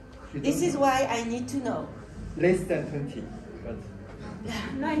know. This is why I need to know. Less than 20, but...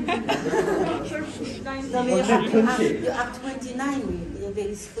 No, you have 29. There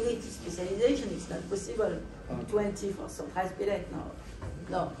is 3 specialization. It's not possible. 20 for CentraleSupélec.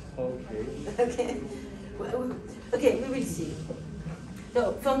 No. Okay. Okay, we will see.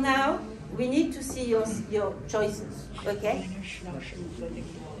 So for now, we need to see your choices. Okay.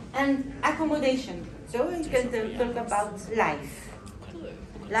 And accommodation. So we can talk about life.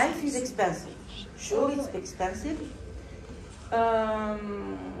 Life is expensive. Sure, it's expensive.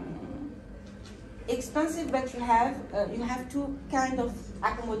 Expensive, but you have 2 kinds of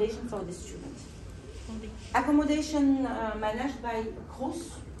accommodation for the students. Accommodation managed by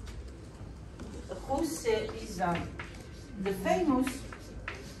Crous. Crous is the famous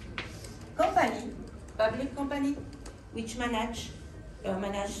company, public company, which manage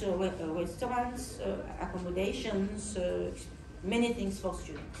restaurants, accommodations, many things for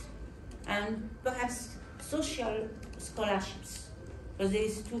students, and perhaps social scholarships. Because there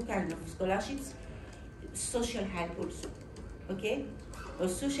is 2 kinds of scholarships, social help also. Okay,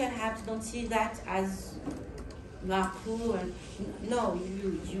 social help, don't see that as you are poor. No,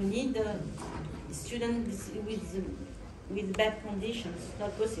 you need students with bad conditions.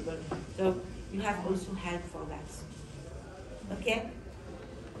 Not possible. So you have also help for that. Okay.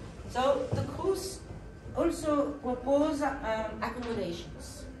 So the Crous also propose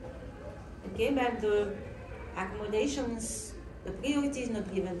accommodations. Okay, but the accommodations, the priority is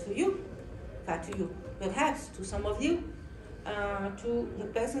not given to you, perhaps to some of you, to the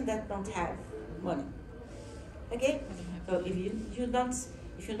person that don't have money. Okay, so if you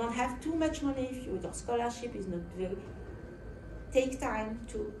don't have too much money, if your scholarship is not very, take time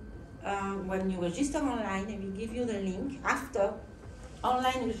to when you register online, I will give you the link. After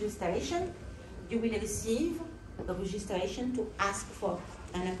online registration, you will receive the registration to ask for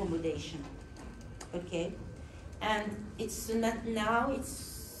an accommodation. Okay, and it's not now, it's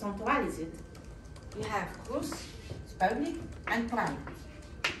centralized. You have Crous, it's public, and private.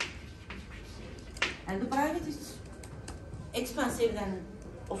 And the private is expensive than,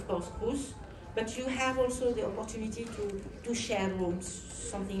 of course, Crous, but you have also the opportunity to share rooms,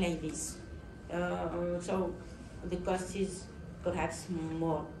 something like this. So the cost is perhaps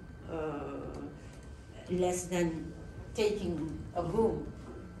more, less than taking a room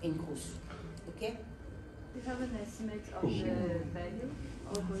in Cruz. Okay? Do you have an estimate of the value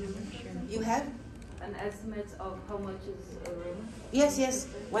of a room? You have? An estimate of how much is a room? Yes, yes.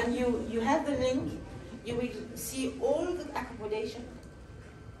 When you have the link, you will see all the accommodation.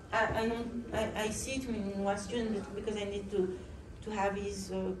 I see it in one student because I need to have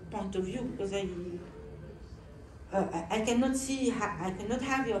his point of view, because I cannot see, I cannot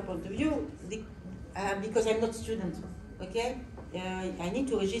have your point of view because I'm not student. Okay, I need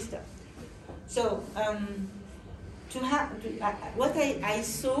to register. So what I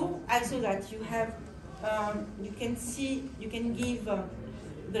saw that you have, you can give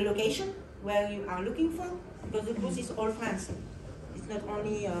the location where you are looking for, because the cruise is all France. It's not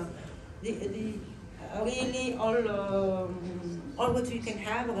only really all what you can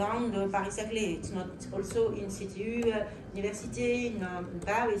have around Paris-Saclay. It's not also in CTU, Université, in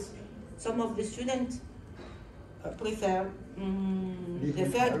Paris. Some of the students prefer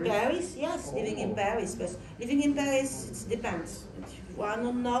Paris, yes, living in Paris. But living in Paris, it depends. If you are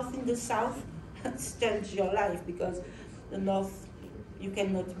not north in the south, it's change your life, because the north you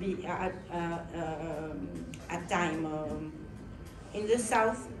cannot be at time. In the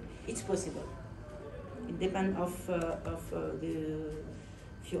south, it's possible. It depends of the,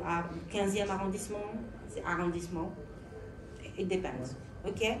 if you are 15e arrondissement, it depends.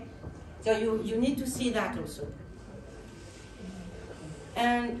 Okay, so you need to see that also.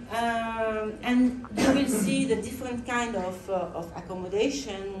 And you will see the different kind of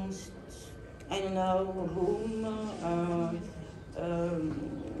accommodations. I don't know, room,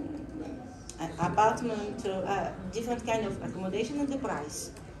 apartment, different kind of accommodation and the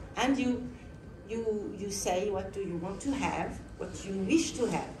price. And you say what do you want to have, what you wish to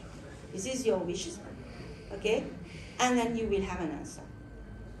have. This is your wishes, okay? And then you will have an answer,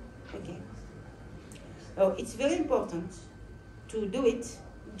 okay? So it's very important to do it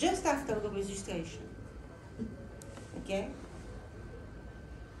just after the registration, okay?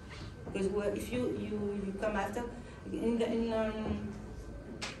 Because if you come after,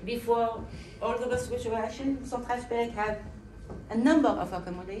 before all the registration, CentraleSupélec have a number of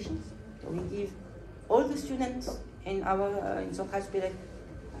accommodations. So we give all the students in our in CentraleSupélec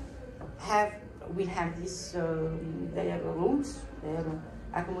will have this their rooms, their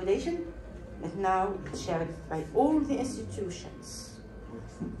accommodation, but now it's shared by all the institutions.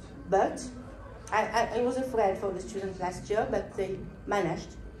 But I was afraid for the students last year, but they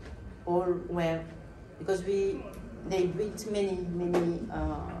managed all well, because they built many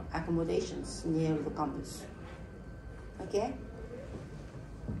accommodations near the campus. Okay.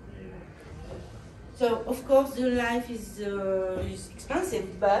 So of course the life is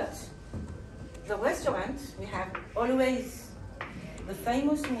expensive, but the restaurant, we have always the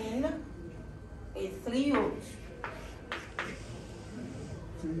famous meal is 3 euros.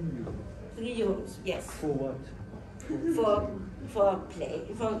 3 euros, yes. For what? For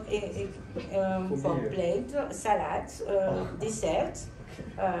plate, salad, dessert,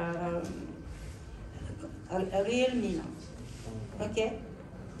 a real meal. Okay?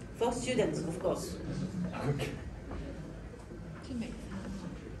 For students, of course. Okay.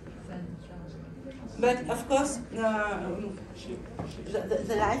 But of course,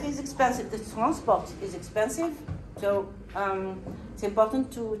 the life is expensive. The transport is expensive. So it's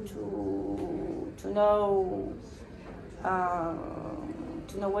important to know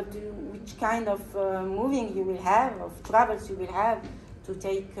which kind of moving you will have, of travels you will have, to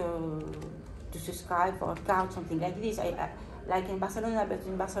take to subscribe for a card, something like this. I like in Barcelona, but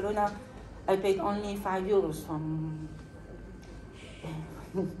in Barcelona I paid only 5 euros from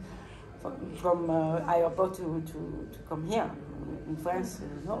airport to come here. In France,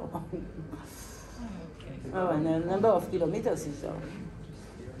 no. Oh, and a number of kilometers is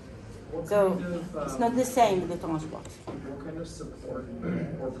so it's not the same with the transport. What kind of support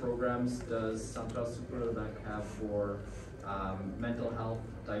or programs does CentraleSupélec have for mental health,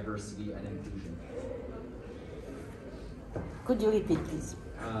 diversity, and inclusion? Could you repeat, please?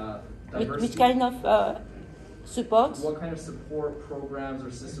 Which kind of support? What kind of support programs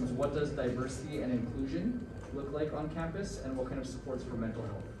or systems? What does diversity and inclusion look like on campus, and what kind of supports for mental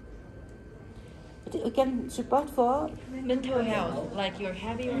health? You can support for mental health, like you're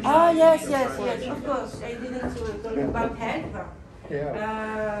heavy or not? Oh, yes, of course. I didn't talk about health.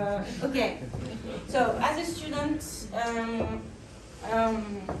 Yeah. Okay. So, as a student,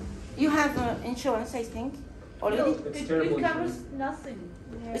 you have insurance, I think, already? No, it's terrible. It covers nothing.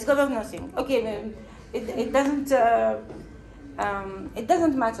 It covers nothing. Okay, it doesn't. It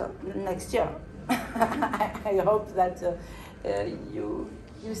doesn't matter next year. I hope that you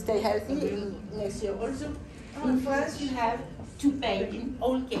stay healthy next year. Also, in France, you have to pay in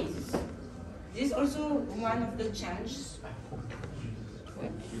all cases. This is also one of the changes.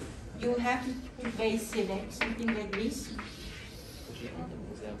 You have to pay CELEC, something like this.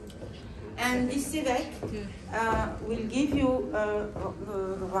 And this CELEC will give you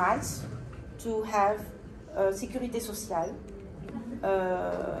the rights to have Sécurité sociale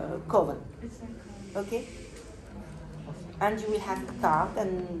covered. Okay? And you will have a card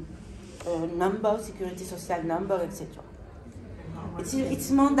and number, Sécurité sociale number, etc.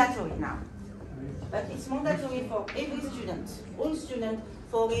 It's mandatory now. But it's mandatory for every student, all students,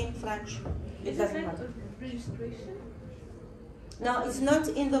 foreign, French. It doesn't matter. Registration? No, it's not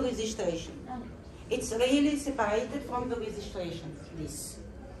in the registration. It's really separated from the registration, this.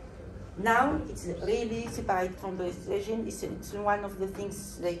 Now, it's really separated from the registration. It's one of the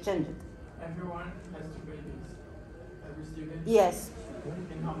things they changed. Everyone has to pay this. Every student? Yes.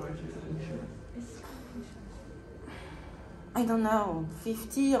 And how much is it? I don't know,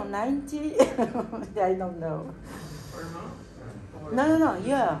 50 or 90? I don't know. Per month? Or No,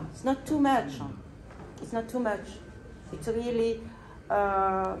 yeah. It's not too much. It's not too much. It's really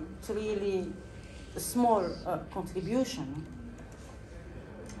a small contribution.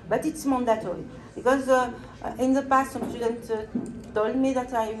 But it's mandatory. Because in the past, some students told me that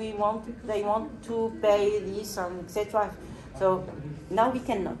they want to pay this, etc. So now we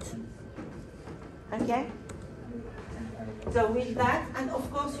cannot. Okay? So with that, and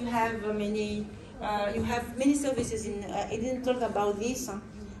of course you have many services in. I didn't talk about this.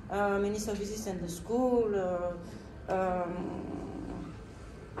 Many services in the school.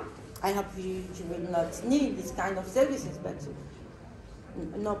 I hope you will not need this kind of services, but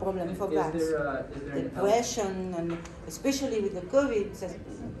no problem for that. Depression, and especially with the COVID,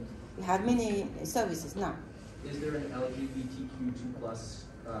 we have many services now. Is there an LGBTQ2+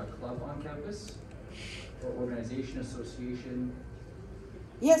 club on campus? Or organization, association?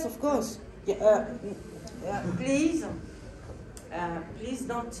 Yes, of course. Please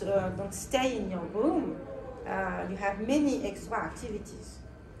don't stay in your room. You have many extra activities.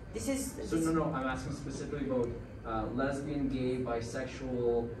 No. I'm asking specifically about lesbian, gay,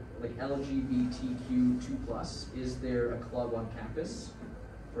 bisexual, like LGBTQ2+. Is there a club on campus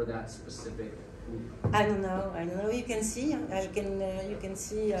for that specific group? I don't know. You can see. You can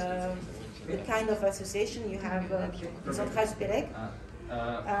see the kind of association you have. CentraleSupélec.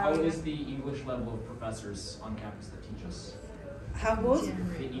 How is the English level of professors on campus that teach us? How good?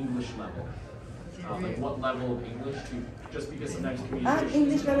 The English level. Like what level of English? Just because sometimes communication.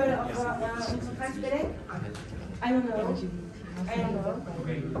 English level of CentraleSupélec? I don't know.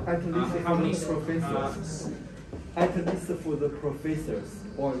 Okay. At least how many professors? At least for the professors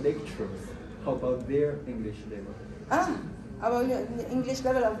or lecturers, how about their English level? About the English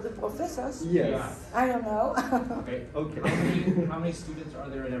level of the professors? Yes. Yeah. I don't know. Okay. Okay. How many students are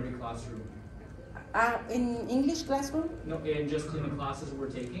there in every classroom? In English classroom? No, and just in the classes we're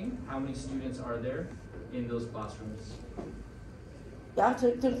taking, how many students are there in those classrooms? You are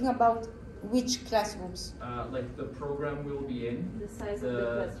talking about which classrooms? Like the program we'll be in. The size of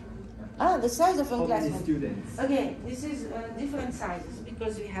the classroom. The size of a How many classroom. students? Okay, this is different sizes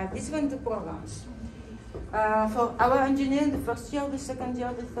because we have different programs. For our engineering, the first year, the second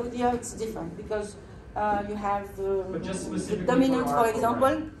year, the third year, it's different because you have But just the specifically dominant, for our for example.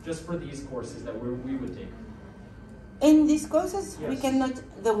 program, just for these courses that we would take. In these courses, we Yes. cannot,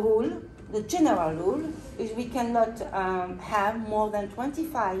 the general rule is we cannot have more than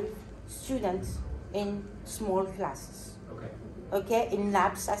 25 students in small classes. Okay. Okay, in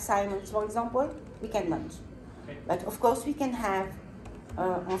labs assignments, for example, we cannot. Okay. But of course, we can have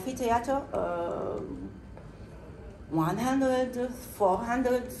amphitheater, 100,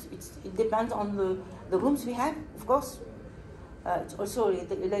 400. It depends on the rooms we have, of course. It's also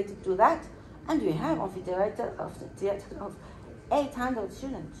related to that. And we have amphitheater of 800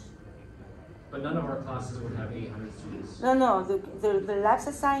 students. But none of our classes would have 800 students. No, the labs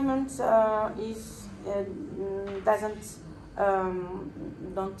assignment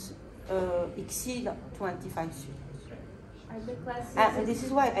don't exceed 25 students. Are the classes? And this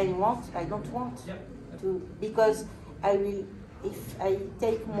is why I don't want to, because if I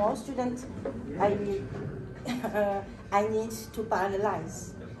take more students, I need to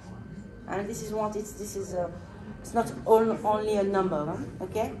parallelize. And this is it's not only a number, huh?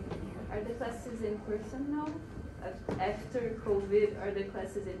 Okay? Are the classes in person now? After COVID, are the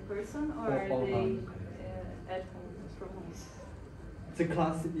classes in person or are they at home, from home? The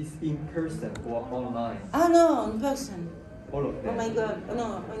class is in person or online? No, in person. All of them. Oh my God,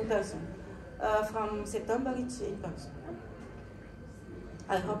 no, in person. From September it's in person.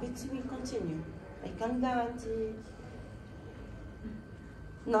 I hope it will continue. I can't guarantee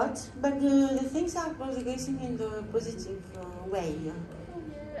not, but the things are progressing in the positive way.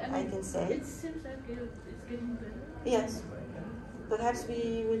 I can say. It seems like it's getting better. Yes. Perhaps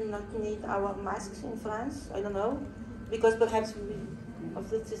we will not need our masks in France. I don't know, because perhaps we will,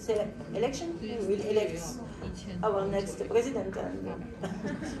 after this election, we will elect our next president. And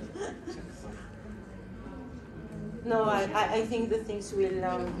no, I think the things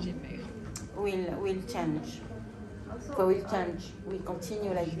will change. Also, Will change. Will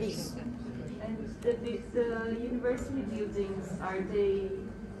continue like this. And the university buildings, are they?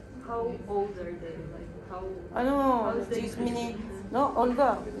 How old are they? Like how? I don't know. How is the There's many. No,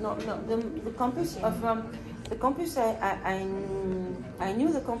 older. No. The campus of the campus. I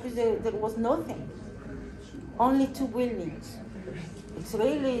knew the campus. There was nothing. Only 2 buildings. It's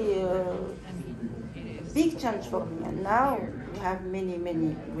really a big change for me. And now we have many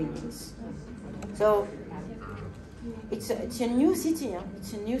buildings. So it's a new city. Huh?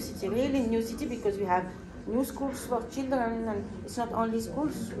 It's a new city, really new city, because we have new schools for children, and it's not only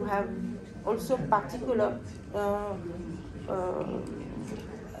schools. We have also particular,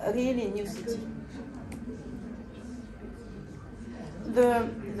 really new city. The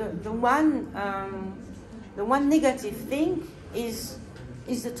one negative thing is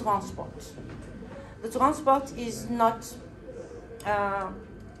the transport. The transport is not,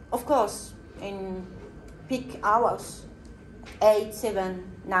 of course, in peak hours, 8, 7,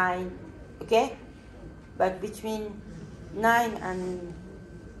 9, okay? But between 9 and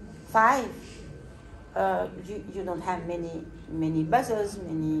 5, you don't have many buses,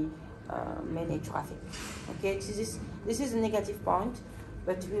 many traffic. Okay, this is a negative point,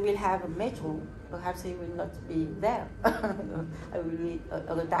 but we will have a metro. Perhaps I will not be there. I will be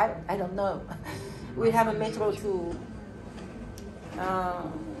retired. I don't know. We'll have a metro to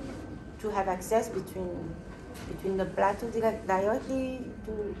have access between the plateau directly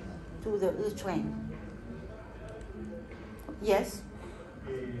to the train. Yes?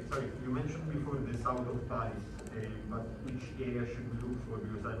 Sorry, you mentioned before the south of Paris, but which area should we look for?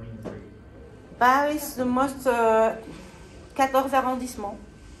 Because I'm intrigued. Paris, the most 14 arrondissement.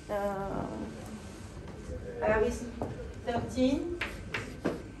 Paris 13,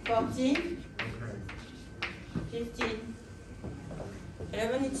 14, 15,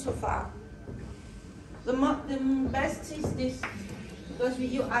 11, it's so far. The best is this, because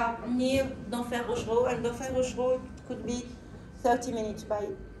you are near d'Enfer Rochereau, and d'Enfer Rochereau could be 30 minutes by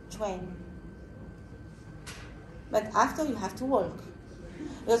train. But after you have to walk.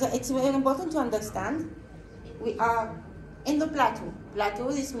 Because it's very important to understand, we are in the plateau.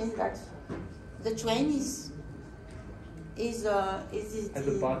 Plateau, this means that the train is at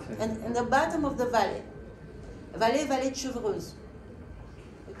the bottom. And the bottom of the valley. Vallée de Chevreuse.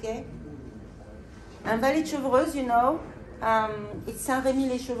 Okay? And Vallée de Chevreuse, you know, it's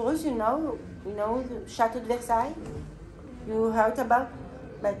Saint-Rémy-les-Chevreuses, you know the Château de Versailles. You heard about,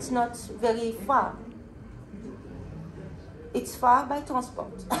 but it's not very far. It's far by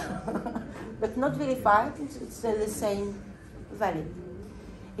transport, but not very far. It's the same valley.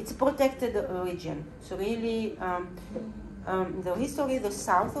 It's a protected region. So really, the history, the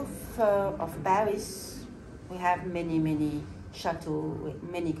south of Paris, we have many chateaux,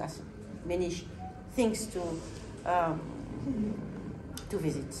 many castles, many things to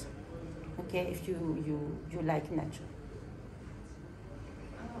visit. Okay, if you like nature.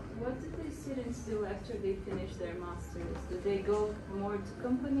 What do the students do after they finish their masters? Do they go more to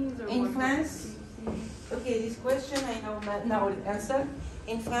companies or in more France? Okay, this question I know now the answer.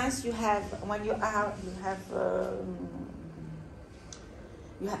 In France, you have when you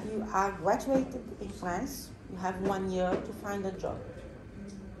are graduated in France, you have 1 year to find a job.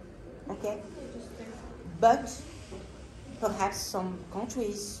 Okay, but perhaps some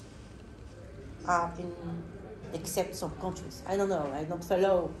countries are except some countries. I don't know. I don't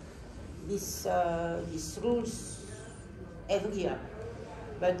follow these rules every year.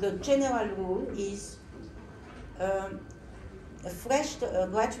 But the general rule is a fresh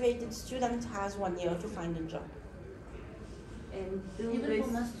graduated student has 1 year to find a job. And Even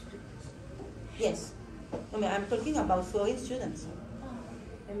for master students? Yes. I mean, I'm talking about foreign students.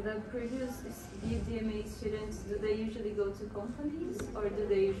 And the previous BDMA students, do they usually go to companies or do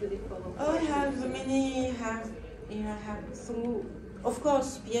they usually follow? Oh, have through, of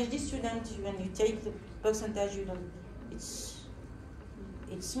course, PhD students, when you take the percentage, it's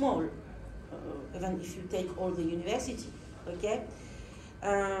small, even if you take all the university, okay?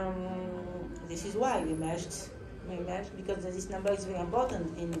 This is why we merged because this number is very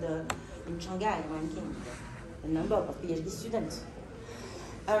important in Shanghai ranking, the number of PhD students.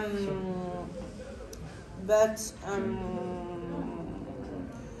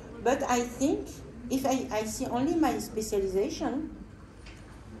 But I think if I see only my specialization,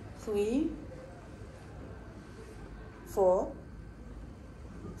 3, 4,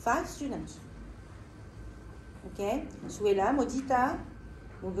 5 students. Okay, Suela, Modita,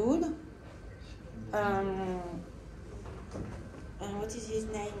 Mudud. What is his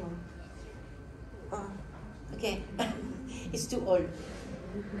name? Oh, okay, it's too old.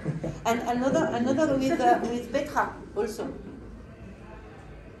 And another with Petra also.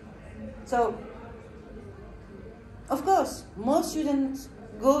 So, of course, more students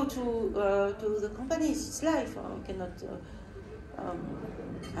go to the companies. It's life. We cannot.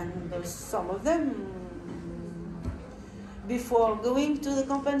 And some of them, before going to the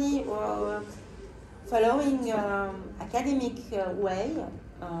company or following academic way,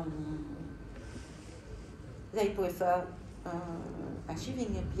 they prefer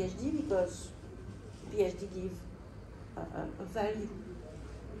achieving a PhD because PhD give a value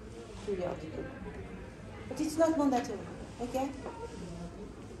to the article. But it's not mandatory, okay?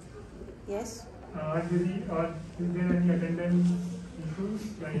 Yes? Is there any attendance issues?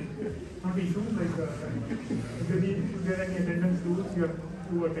 Like, not issues, like, is there any attendance rules you have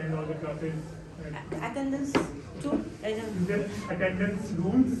to attend all the classes? Attendance to? Is there attendance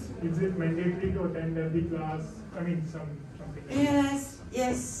rules? Is it mandatory to attend every class? I mean, something.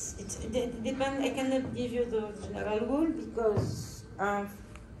 Yes. It depends. I cannot give you the general rule because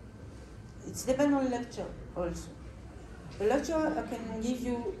it depends on lecture also. The lecturer can give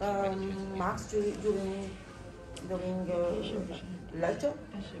you marks during lecture.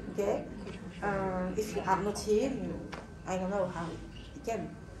 Okay. If you are not here, I don't know how it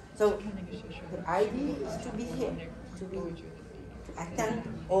can. So the idea is to be here, to attend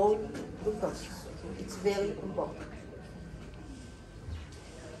all the courses. It's very important.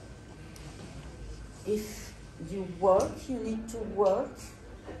 If you work, you need to work.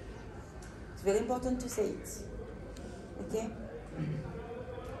 It's very important to say it. Okay?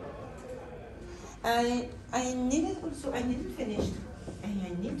 I didn't finish. I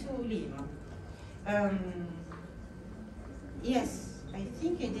need to leave. Yes. I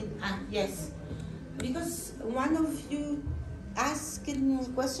think I did. Yes, because one of you asked me a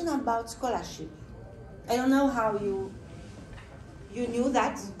question about scholarship. I don't know how you knew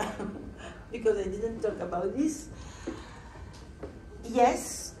that because I didn't talk about this.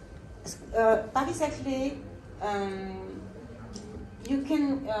 Yes, Paris-Saclay. You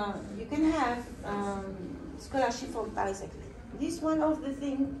can have scholarship from Paris-Saclay. This one of the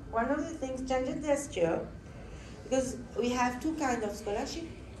things changed last year. Because we have two kinds of scholarship,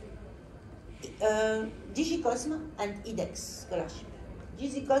 DigiCosme and IDEX scholarship.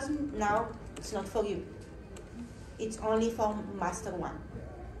 DigiCosme now, it's not for you. It's only for Master 1.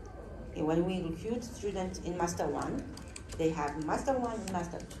 And when we recruit students in Master 1, they have Master 1 and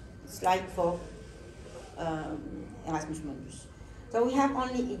Master 2. It's like for Erasmus Mundus. So we have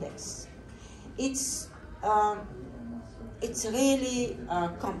only IDEX. It's really a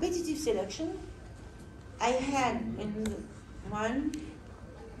competitive selection. I had in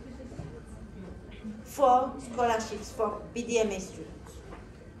 4 scholarships for BDMA students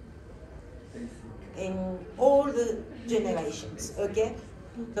in all the generations, okay?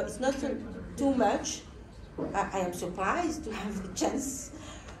 So it's not too much. I am surprised to have the chance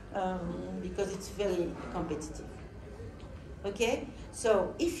because it's very competitive, okay?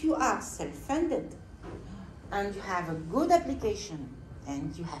 So if you are self-funded and you have a good application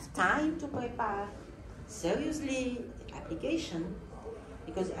and you have time to prepare seriously application,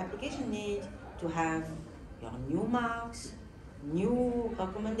 because the application need to have your new marks, new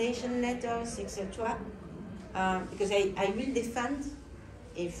recommendation letters, etc. Because I will defend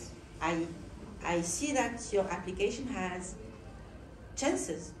if I see that your application has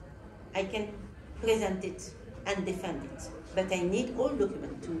chances, I can present it and defend it. But I need all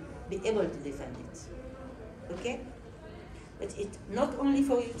documents to be able to defend it. Okay? But it's not only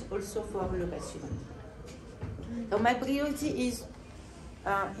for you, it's also for local students. So my priority is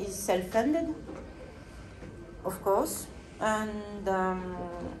self-funded, of course, and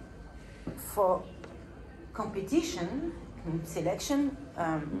for competition, selection,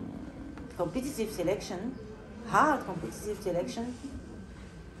 competitive selection, hard competitive selection,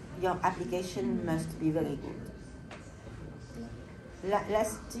 your application must be very good.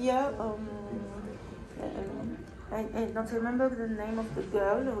 Last year, I don't remember the name of the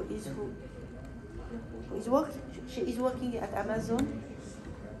girl who is working at Amazon.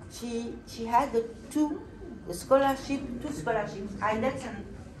 She had the 2 a scholarship, 2 scholarships, IDEX and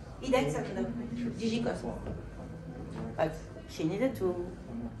DigiCos. But she needed to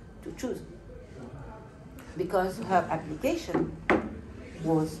choose because her application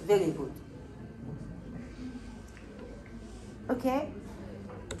was very good. Okay?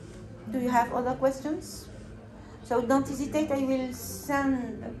 Do you have other questions? So don't hesitate, I will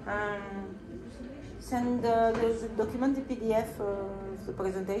send the document, the PDF of the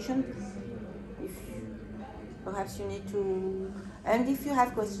presentation. If perhaps you need to, and if you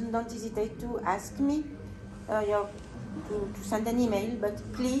have questions, don't hesitate to ask me, to send an email, but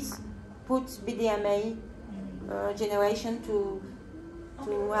please put BDMA generation to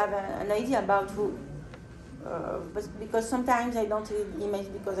have an idea about who. Because sometimes I don't read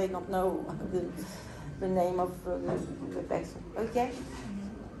emails because I don't know the name of the person. Okay?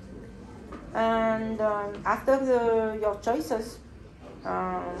 And after your choices,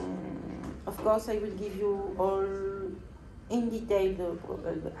 of course, I will give you all in detail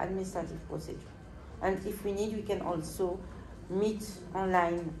the administrative procedure. And if we need, we can also meet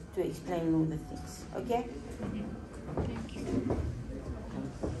online to explain all the things. Okay? Thank you.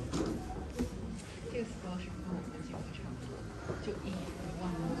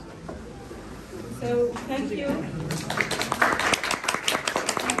 So, thank you.